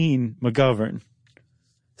 17 McGovern.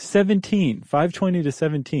 520 to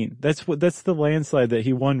 17. That's the landslide that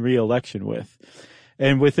he won re-election with.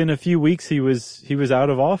 And within a few weeks he was out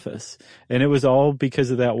of office. And it was all because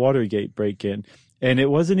of that Watergate break-in. And it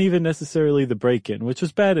wasn't even necessarily the break-in, which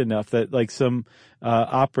was bad enough that like some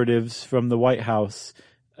operatives from the White House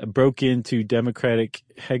broke into Democratic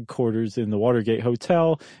headquarters in the Watergate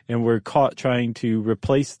Hotel and were caught trying to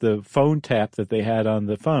replace the phone tap that they had on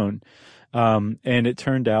the phone. And it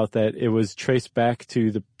turned out that it was traced back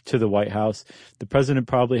to the White House. The president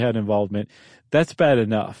probably had involvement. That's bad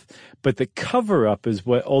enough. But the cover-up is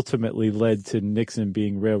what ultimately led to Nixon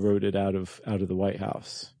being railroaded out of the White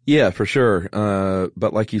House. Yeah, for sure.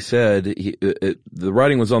 But like you said, the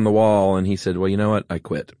writing was on the wall, and he said, well, you know what? I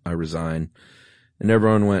quit. I resign. And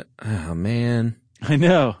everyone went, oh, man. I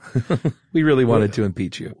know. We really wanted to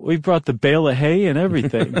impeach you. We brought the bale of hay and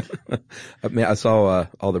everything. I saw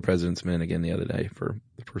All the President's Men again the other day for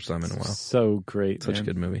the first time in a while. So great, Such a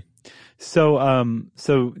good movie. So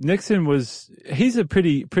Nixon he's a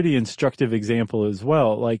pretty instructive example as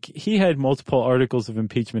well. Like he had multiple articles of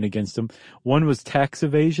impeachment against him. One was tax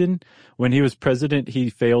evasion. When he was president,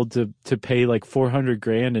 he failed to pay like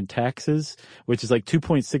 $400,000 in taxes, which is like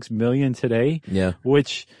 2.6 million today. Yeah.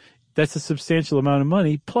 Which that's a substantial amount of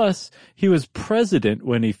money. Plus, he was president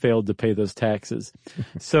when he failed to pay those taxes.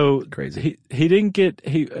 So crazy. They didn't get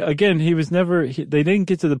to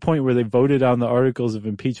the point where they voted on the articles of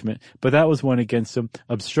impeachment, but that was one against him.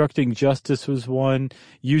 Obstructing justice was one.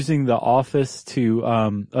 Using the office to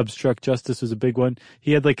obstruct justice was a big one.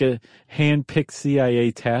 He had like a hand-picked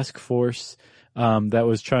CIA task force that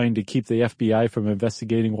was trying to keep the FBI from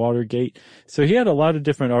investigating Watergate. So he had a lot of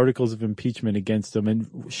different articles of impeachment against him,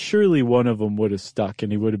 and surely one of them would have stuck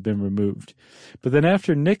and he would have been removed. But then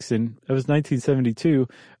after Nixon, that was 1972,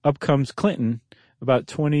 up comes Clinton about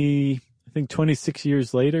 26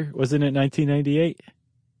 years later. Wasn't it 1998?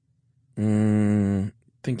 I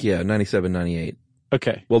think, yeah, 97, 98.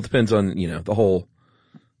 Okay. Well, it depends on, the whole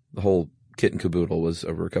kit and caboodle was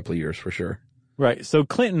over a couple of years for sure. Right. So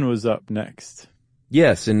Clinton was up next.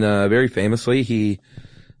 Yes. And, very famously, he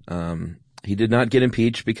did not get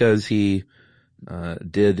impeached because he,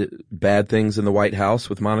 did bad things in the White House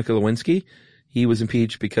with Monica Lewinsky. He was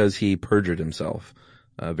impeached because he perjured himself.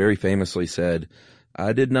 Very famously said,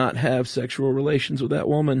 I did not have sexual relations with that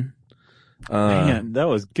woman. Man, that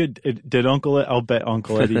was good. I'll bet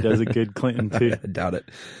Uncle Eddie does a good Clinton too. I doubt it.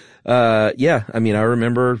 Yeah. I mean, I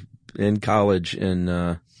remember in college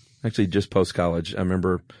actually just post-college, I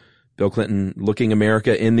remember Bill Clinton looking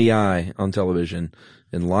America in the eye on television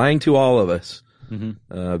and lying to all of us.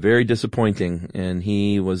 Mm-hmm. Very disappointing. And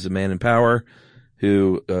he was a man in power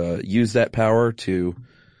who used that power to,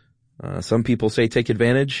 some people say, take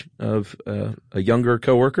advantage of a younger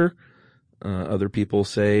coworker. Other people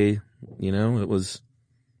say, it was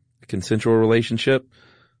a consensual relationship,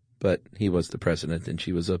 but he was the president and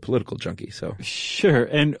she was a political junkie. So sure.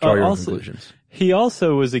 And draw your own also, conclusions. he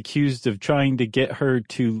also was accused of trying to get her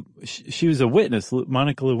to, she was a witness.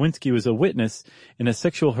 Monica Lewinsky was a witness in a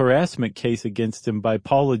sexual harassment case against him by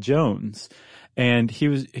Paula Jones. And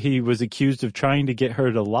he was accused of trying to get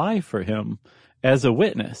her to lie for him as a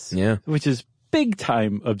witness. Yeah. Which is big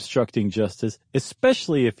time obstructing justice,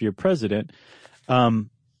 especially if you're president. And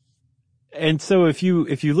so if you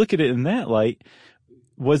look at it in that light,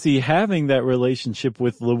 was he having that relationship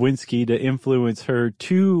with Lewinsky to influence her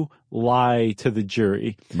to lie to the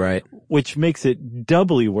jury? Right. Which makes it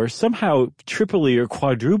doubly worse, somehow triply or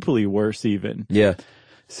quadruply worse even. Yeah.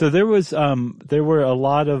 So there was a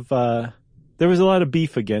lot of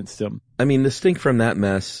beef against him. I mean, the stink from that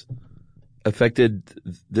mess affected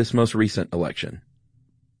this most recent election,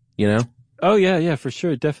 you know? Oh yeah, for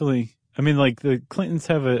sure. Definitely. I mean, like the Clintons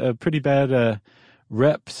have a pretty bad,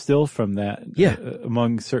 rep still from that. Yeah.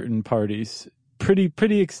 Among certain parties.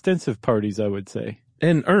 Pretty extensive parties, I would say.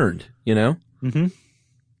 And earned, you know? Mm-hmm.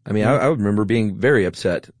 I mean, I remember being very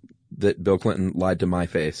upset that Bill Clinton lied to my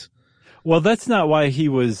face. Well, that's not why he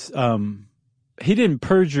was, he didn't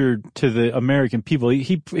perjure to the American people.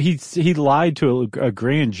 He lied to a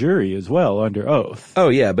grand jury as well under oath. Oh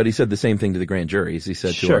yeah, but he said the same thing to the grand jury as he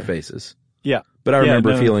said to our faces. Yeah. But I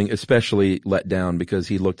remember feeling especially let down because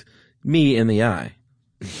he looked me in the eye.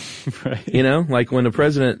 Right. You know, like when a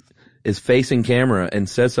president is facing camera and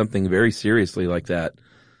says something very seriously like that,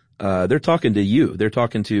 they're talking to you. They're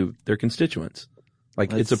talking to their constituents.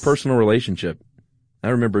 Like it's a personal relationship. I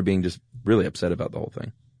remember being just really upset about the whole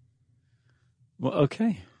thing. Well,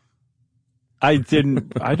 okay. I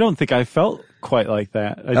don't think I felt quite like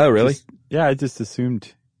that. Oh, really? I just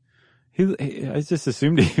assumed I just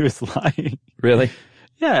assumed he was lying. Really?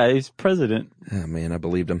 Yeah, he's president. Oh man, I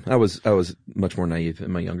believed him. I was much more naive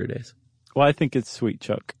in my younger days. Well, I think it's sweet,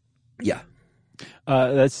 Chuck. Yeah.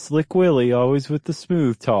 That's Slick Willie, always with the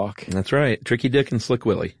smooth talk. That's right. Tricky Dick and Slick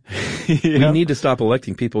Willie. Yep. We need to stop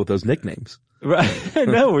electing people with those nicknames. Right.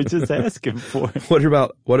 No, we're just asking for it.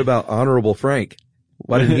 What about Honorable Frank?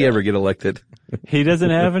 Why didn't he ever get elected? He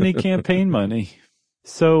doesn't have any campaign money.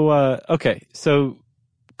 So, okay. So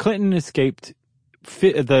Clinton escaped.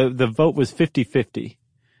 The vote was 50-50.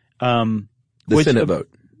 The Senate vote.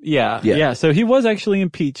 Yeah. So he was actually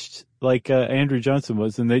impeached like, Andrew Johnson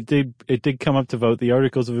was, and it did come up to vote. The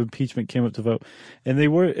articles of impeachment came up to vote, and it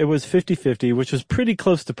was 50-50, which was pretty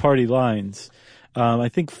close to party lines. I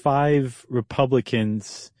think 5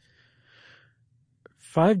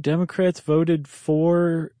 Democrats voted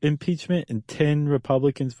for impeachment and 10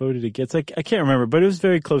 Republicans voted against. I can't remember, but it was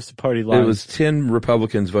very close to party lines. It was 10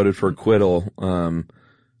 Republicans voted for acquittal,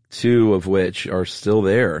 2 of which are still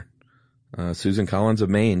there. Susan Collins of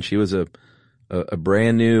Maine, she was a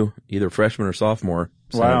brand new, either freshman or sophomore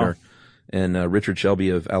senator. Wow. And Richard Shelby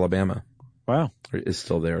of Alabama. Wow. Is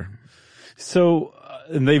still there. So,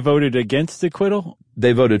 and they voted against acquittal?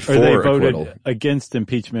 They voted for acquittal. Or they voted against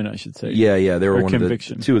impeachment, I should say. Yeah. They were or one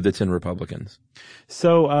conviction. of the 2 of the 10 Republicans.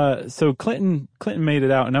 So Clinton made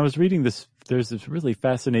it out, and I was reading this. There's this really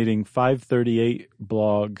fascinating 538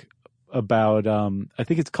 blog about, I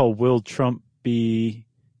think it's called "Will Trump Be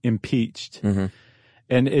Impeached?" Mm-hmm.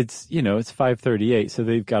 And it's 538, so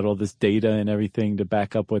they've got all this data and everything to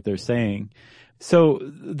back up what they're saying. So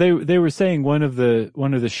they were saying one of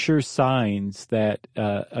the sure signs that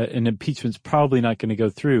an impeachment's probably not going to go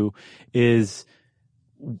through is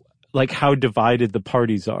like how divided the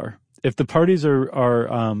parties are. If the parties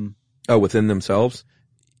are within themselves?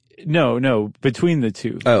 No, between the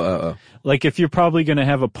two. Oh. Like if you're probably going to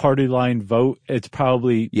have a party line vote, it's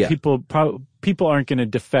probably people aren't going to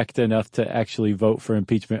defect enough to actually vote for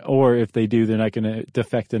impeachment, or if they do, they're not going to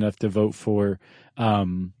defect enough to vote for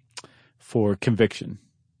conviction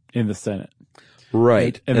in the Senate.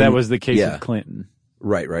 Right. And that was the case of Clinton.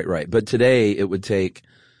 Right. But today it would take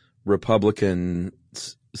Republican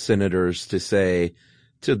senators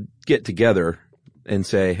to get together and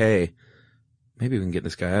say, hey, maybe we can get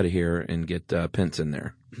this guy out of here and get Pence in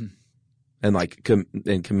there. And like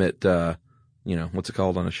commit what's it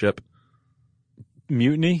called on a ship?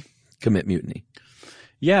 Mutiny? Commit mutiny.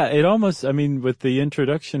 Yeah, it almost, with the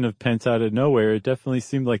introduction of Pence out of nowhere, it definitely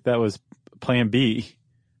seemed like that was plan B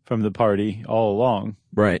from the party all along.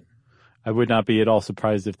 Right. I would not be at all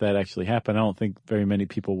surprised if that actually happened. I don't think very many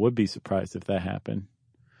people would be surprised if that happened.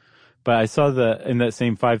 But I saw in that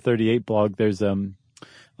same 538 blog, there's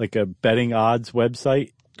like a betting odds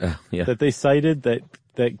website that they cited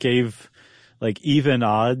that gave like even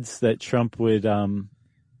odds that Trump would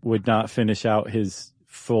not finish out his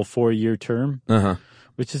full 4-year term. Uh-huh.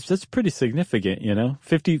 That's pretty significant,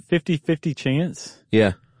 50 chance.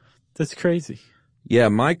 Yeah. That's crazy. Yeah,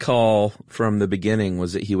 my call from the beginning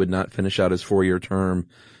was that he would not finish out his 4-year term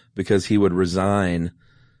because he would resign.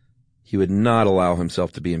 He would not allow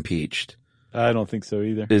himself to be impeached. I don't think so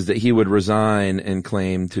either. Is that he would resign and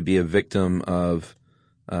claim to be a victim of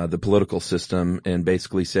the political system and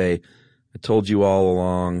basically say, I told you all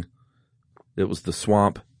along it was the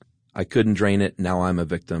swamp. I couldn't drain it. Now I'm a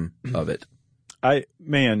victim of it.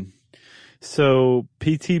 So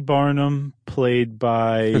P.T. Barnum, played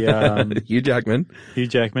by Hugh Jackman.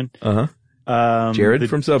 Uh-huh. Jared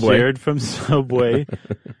from Subway.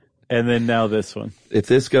 And then now this one. If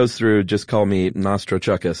this goes through, just call me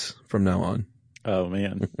Nostrochuckus from now on. Oh,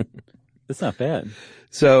 man. That's not bad.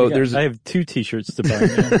 So I have 2 T-shirts to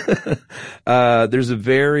buy now. There's a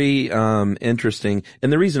very interesting,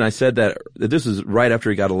 and the reason I said that this is right after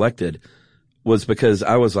he got elected, was because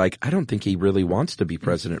I was like, I don't think he really wants to be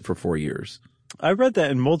president for 4 years. I read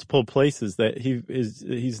that in multiple places that he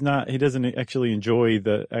doesn't actually enjoy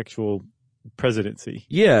the actual presidency.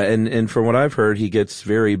 Yeah, and from what I've heard, he gets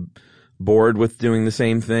very bored with doing the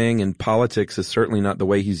same thing, and politics is certainly not the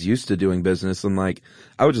way he's used to doing business. And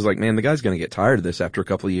I was just like, man, the guy's going to get tired of this after a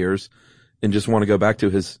couple of years and just want to go back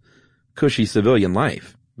to his cushy civilian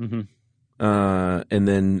life. Mm-hmm. And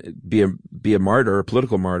then be a martyr, a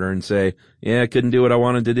political martyr, and say, yeah, I couldn't do what I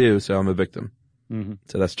wanted to do, so I'm a victim. Mm-hmm.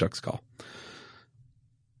 So that's Chuck's call.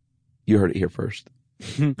 You heard it here first.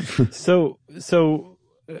 So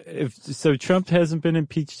Trump hasn't been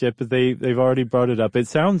impeached yet, but they've already brought it up. It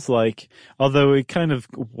sounds like, although it kind of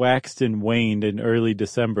waxed and waned in early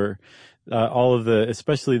December, all of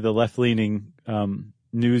especially the left-leaning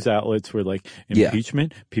news outlets were like,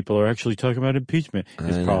 impeachment? Yeah. People are actually talking about impeachment.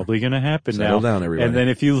 It's probably going to happen now. Settle down, everybody. And then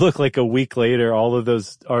if you look like a week later, all of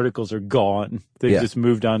those articles are gone. They've just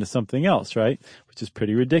moved on to something else, right? Which is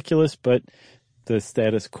pretty ridiculous, but the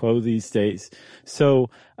status quo these days. So,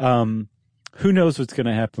 who knows what's going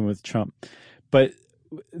to happen with Trump? But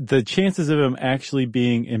the chances of him actually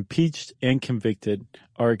being impeached and convicted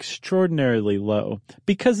are extraordinarily low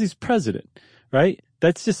because he's president, right?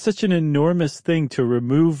 That's just such an enormous thing to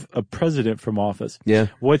remove a president from office. Yeah.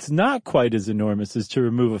 What's not quite as enormous is to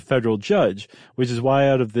remove a federal judge, which is why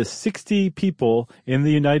out of the 60 people in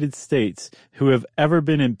the United States who have ever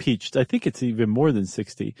been impeached, I think it's even more than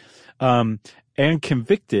 60, and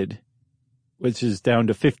convicted, which is down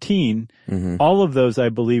to 15, all of those, I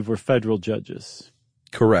believe, were federal judges.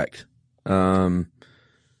 Correct.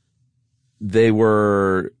 They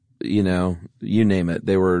were, you name it.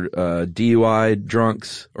 They were DUI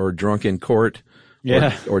drunks or drunk in court,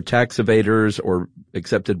 or tax evaders or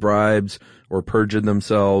accepted bribes or perjured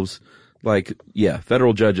themselves.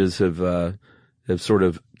 Federal judges have sort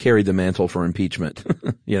of carried the mantle for impeachment,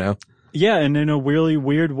 Yeah, and in a really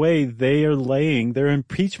weird way, their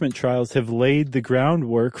impeachment trials have laid the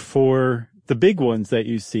groundwork for the big ones that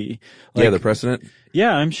you see. The precedent?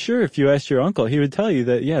 Yeah, I'm sure if you asked your uncle, he would tell you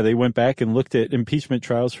that, they went back and looked at impeachment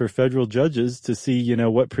trials for federal judges to see,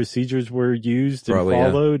 what procedures were used and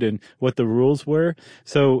followed and what the rules were.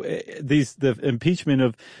 So the impeachment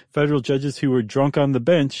of federal judges who were drunk on the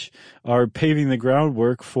bench are paving the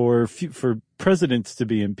groundwork for presidents to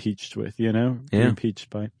be impeached with, be impeached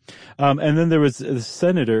by. And then there was a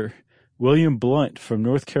Senator, William Blunt from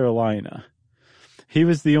North Carolina. He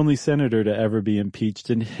was the only senator to ever be impeached,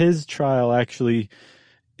 and his trial actually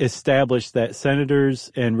established that senators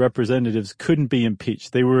and representatives couldn't be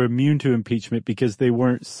impeached. They were immune to impeachment because they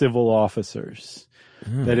weren't civil officers.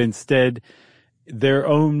 That instead, their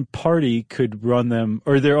own party could run them,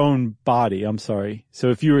 or their own body, I'm sorry.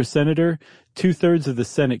 So if you were a senator, 2/3 of the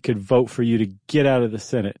Senate could vote for you to get out of the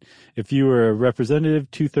Senate. If you were a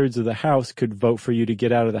representative, 2/3 of the House could vote for you to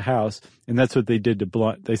get out of the House. And that's what they did to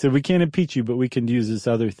Blunt. They said, we can't impeach you, but we can use this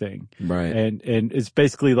other thing. Right. And it's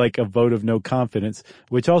basically like a vote of no confidence,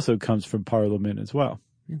 which also comes from Parliament as well.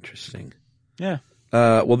 Interesting. Yeah.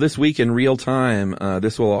 Well, this week in real time,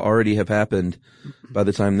 this will already have happened by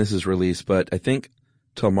the time this is released, but I think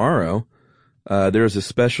tomorrow, there's a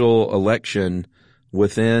special election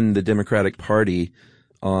within the Democratic Party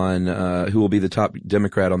on who will be the top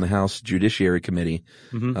Democrat on the House Judiciary Committee.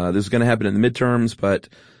 This is going to happen in the midterms, but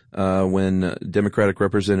when Democratic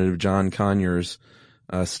Representative John Conyers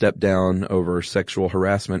stepped down over sexual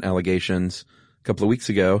harassment allegations a couple of weeks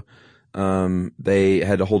ago, they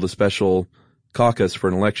had to hold a special caucus for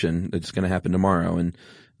an election that's going to happen tomorrow. And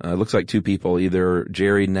it looks like 2 people, either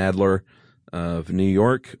Jerry Nadler of New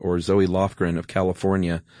York or Zoe Lofgren of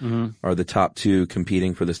California are the top 2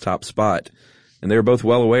 competing for this top spot. And they were both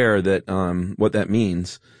well aware that what that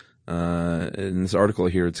means. In this article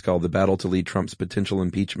here, it's called "The Battle to Lead Trump's Potential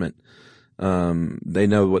Impeachment." They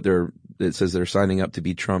know what it says they're signing up to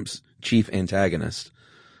be Trump's chief antagonist.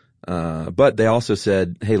 But they also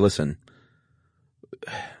said, hey, listen,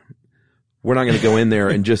 we're not going to go in there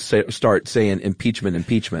and just start saying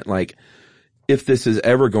impeachment. Like, if this is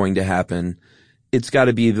ever going to happen, it's got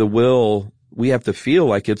to be the will. We have to feel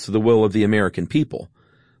like it's the will of the American people.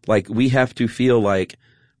 Like, we have to feel like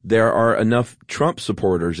there are enough Trump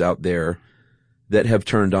supporters out there that have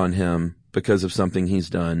turned on him because of something he's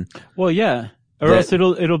done. Well, yeah. Or else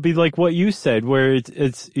it'll be like what you said, where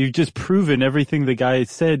it's you've just proven everything the guy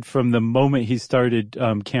said from the moment he started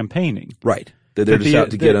campaigning. Right. That they're just out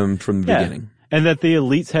to get him from the beginning. And that the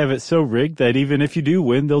elites have it so rigged that even if you do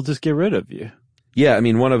win, they'll just get rid of you. Yeah, I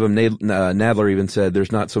mean, one of them, Nadler, even said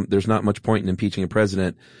there's not much point in impeaching a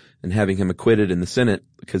president and having him acquitted in the Senate,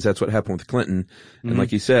 because that's what happened with Clinton. And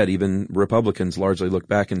like you said, even Republicans largely look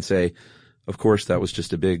back and say, of course, that was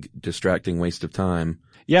just a big distracting waste of time.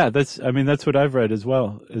 Yeah, that's what I've read as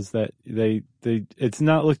well, is that it's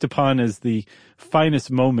not looked upon as the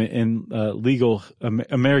finest moment in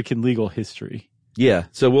American legal history. Yeah.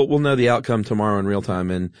 So we'll know the outcome tomorrow in real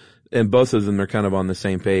time, and both of them are kind of on the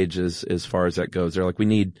same page as far as that goes. They're like,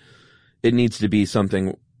 it needs to be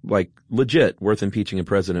something like legit worth impeaching a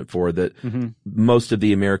president for that most of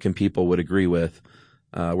the American people would agree with.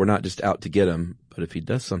 We're not just out to get him, but if he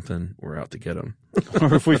does something, we're out to get him.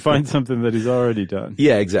 Or if we find something that he's already done.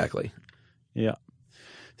 Yeah, exactly. Yeah.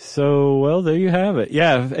 So, well, there you have it.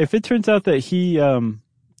 Yeah. If it turns out that he,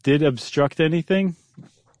 did obstruct anything,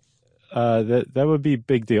 that would be a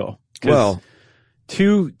big deal. Well,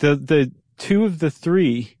 the two of the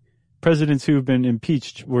three presidents who have been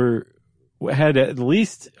impeached had at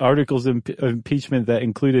least articles of impeachment that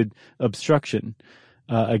included obstruction,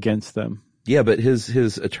 against them. Yeah, but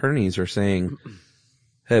his attorneys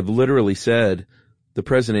have literally said the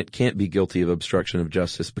president can't be guilty of obstruction of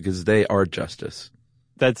justice because they are justice.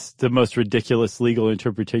 That's the most ridiculous legal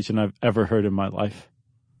interpretation I've ever heard in my life.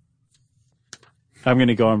 I'm going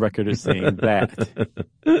to go on record as saying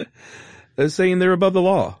that. As saying they're above the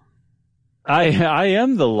law. I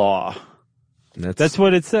am the law. That's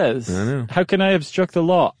what it says. I know. How can I obstruct the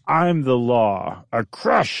law? I'm the law. A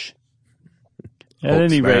crush. At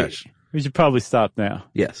any rate, we should probably stop now.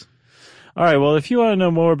 Yes. All right. Well, if you want to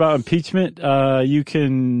know more about impeachment, you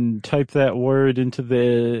can type that word into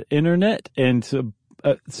the internet, and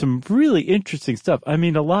some really interesting stuff. I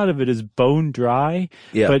mean, a lot of it is bone dry,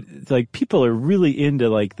 but like people are really into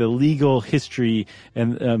like the legal history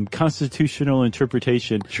and constitutional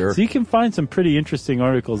interpretation. Sure. So you can find some pretty interesting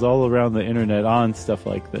articles all around the internet on stuff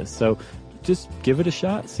like this. So just give it a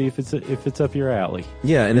shot. See if it's up your alley.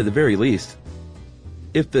 Yeah, and at the very least,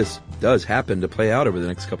 if this does happen to play out over the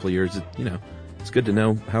next couple of years, it's good to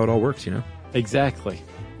know how it all works, Exactly.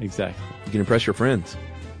 You can impress your friends.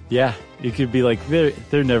 Yeah. You could be like,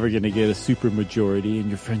 they're never going to get a super majority, and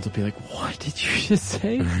your friends will be like, what did you just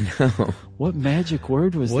say? I know. What magic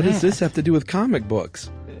word was that? What does this have to do with comic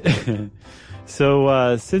books?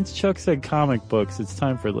 So, since Chuck said comic books, it's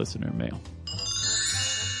time for listener mail.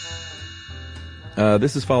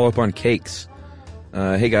 This is follow-up on cakes.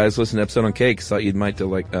 Hey guys, listen to episode on cakes. Thought you might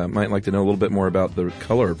like to know a little bit more about the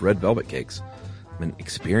color of red velvet cakes. I'm an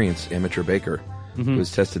experienced amateur baker who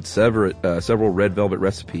has tested several red velvet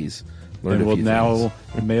recipes. And will now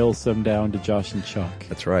mail some down to Josh and Chuck.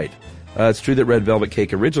 That's right. It's true that red velvet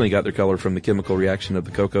cake originally got their color from the chemical reaction of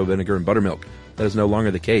the cocoa, vinegar, and buttermilk. That is no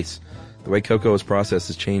longer the case. The way cocoa is processed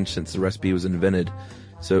has changed since the recipe was invented.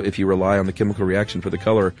 So if you rely on the chemical reaction for the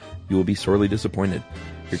color, you will be sorely disappointed.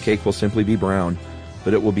 Your cake will simply be brown,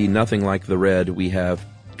 but it will be nothing like the red we have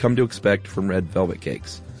come to expect from red velvet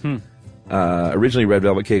cakes. Originally, red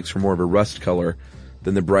velvet cakes were more of a rust color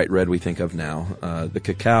than the bright red we think of now. The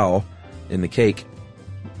cacao in the cake,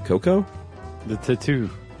 cocoa? The tattoo.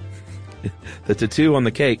 The tattoo on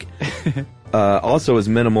the cake also is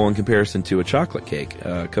minimal in comparison to a chocolate cake.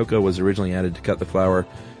 Cocoa was originally added to cut the flour,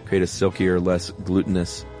 create a silkier, less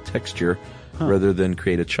glutinous texture, rather than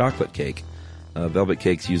create a chocolate cake. Velvet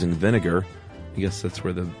cakes using vinegar, I guess that's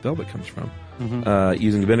where the velvet comes from.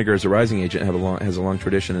 Using vinegar as a rising agent has a long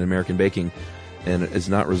tradition in American baking, and is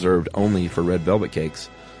not reserved only for red velvet cakes.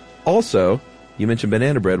 Also, you mentioned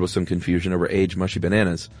banana bread with some confusion over aged mushy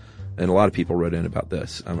bananas, and a lot of people wrote in about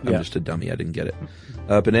this. I'm just a dummy. I didn't get it.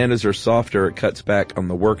 Bananas are softer. It cuts back on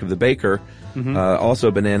the work of the baker. Also,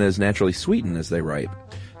 bananas naturally sweeten as they ripe.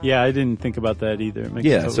 Yeah, I didn't think about that either. It makes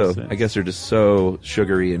total sense. I guess they're just so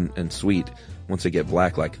sugary and sweet once they get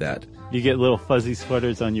black like that. You get little fuzzy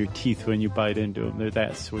sweaters on your teeth when you bite into them. They're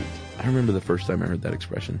that sweet. I remember the first time I heard that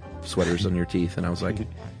expression, sweaters on your teeth, and I was like,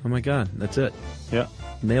 oh my God, that's it. Yeah.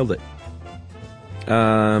 Nailed it.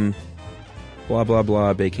 Blah, blah,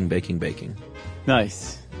 blah, baking.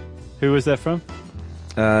 Nice. Who was that from?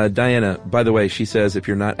 Diana. By the way, she says if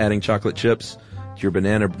you're not adding chocolate chips to your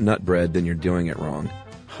banana nut bread, then you're doing it wrong.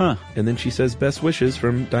 Huh. And then she says best wishes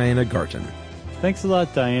from Diana Garton. Thanks a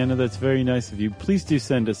lot, Diana. That's very nice of you. Please do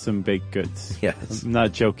send us some baked goods. Yes. I'm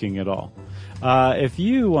not joking at all. If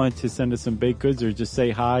you want to send us some baked goods or just say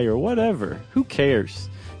hi or whatever, who cares?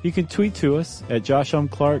 You can tweet to us at Josh M.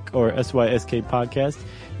 Clark or SYSK Podcast.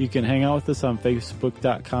 You can hang out with us on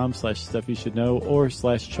Facebook.com/StuffYouShouldKnow or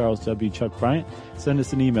 /Charles W. Chuck Bryant. Send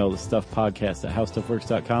us an email to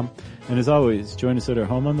StuffPodcast@HowStuffWorks.com. And as always, join us at our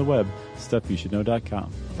home on the web,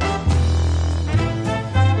 StuffYouShouldKnow.com.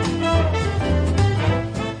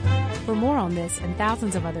 For more on this and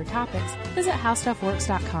thousands of other topics, visit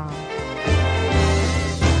HowStuffWorks.com.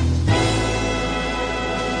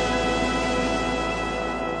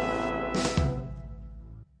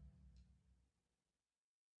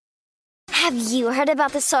 Have you heard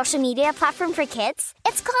about the social media platform for kids?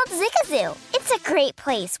 It's called Zigazoo. It's a great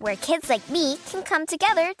place where kids like me can come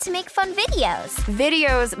together to make fun videos.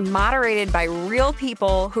 Videos moderated by real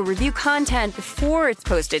people who review content before it's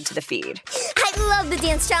posted to the feed. I love the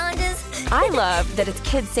dance challenges. I love that it's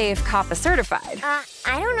KidSafe COPPA certified.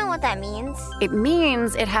 I don't know what that means. It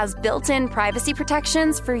means it has built-in privacy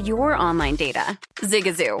protections for your online data.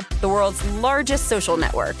 Zigazoo, the world's largest social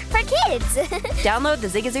network. For kids. Download the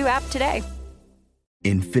Zigazoo app today.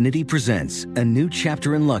 Infiniti presents a new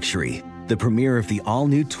chapter in luxury, the premiere of the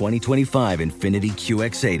all-new 2025 Infiniti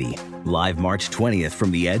QX80, live March 20th from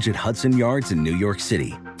the Edge at Hudson Yards in New York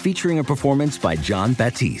City, featuring a performance by Jon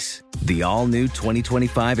Batiste. The all-new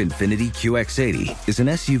 2025 Infiniti QX80 is an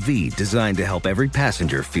SUV designed to help every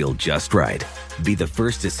passenger feel just right. Be the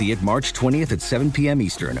first to see it March 20th at 7 p.m.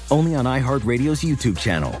 Eastern, only on iHeartRadio's YouTube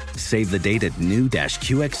channel. Save the date at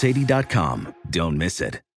new-QX80.com. Don't miss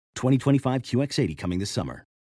it. 2025 QX80 coming this summer.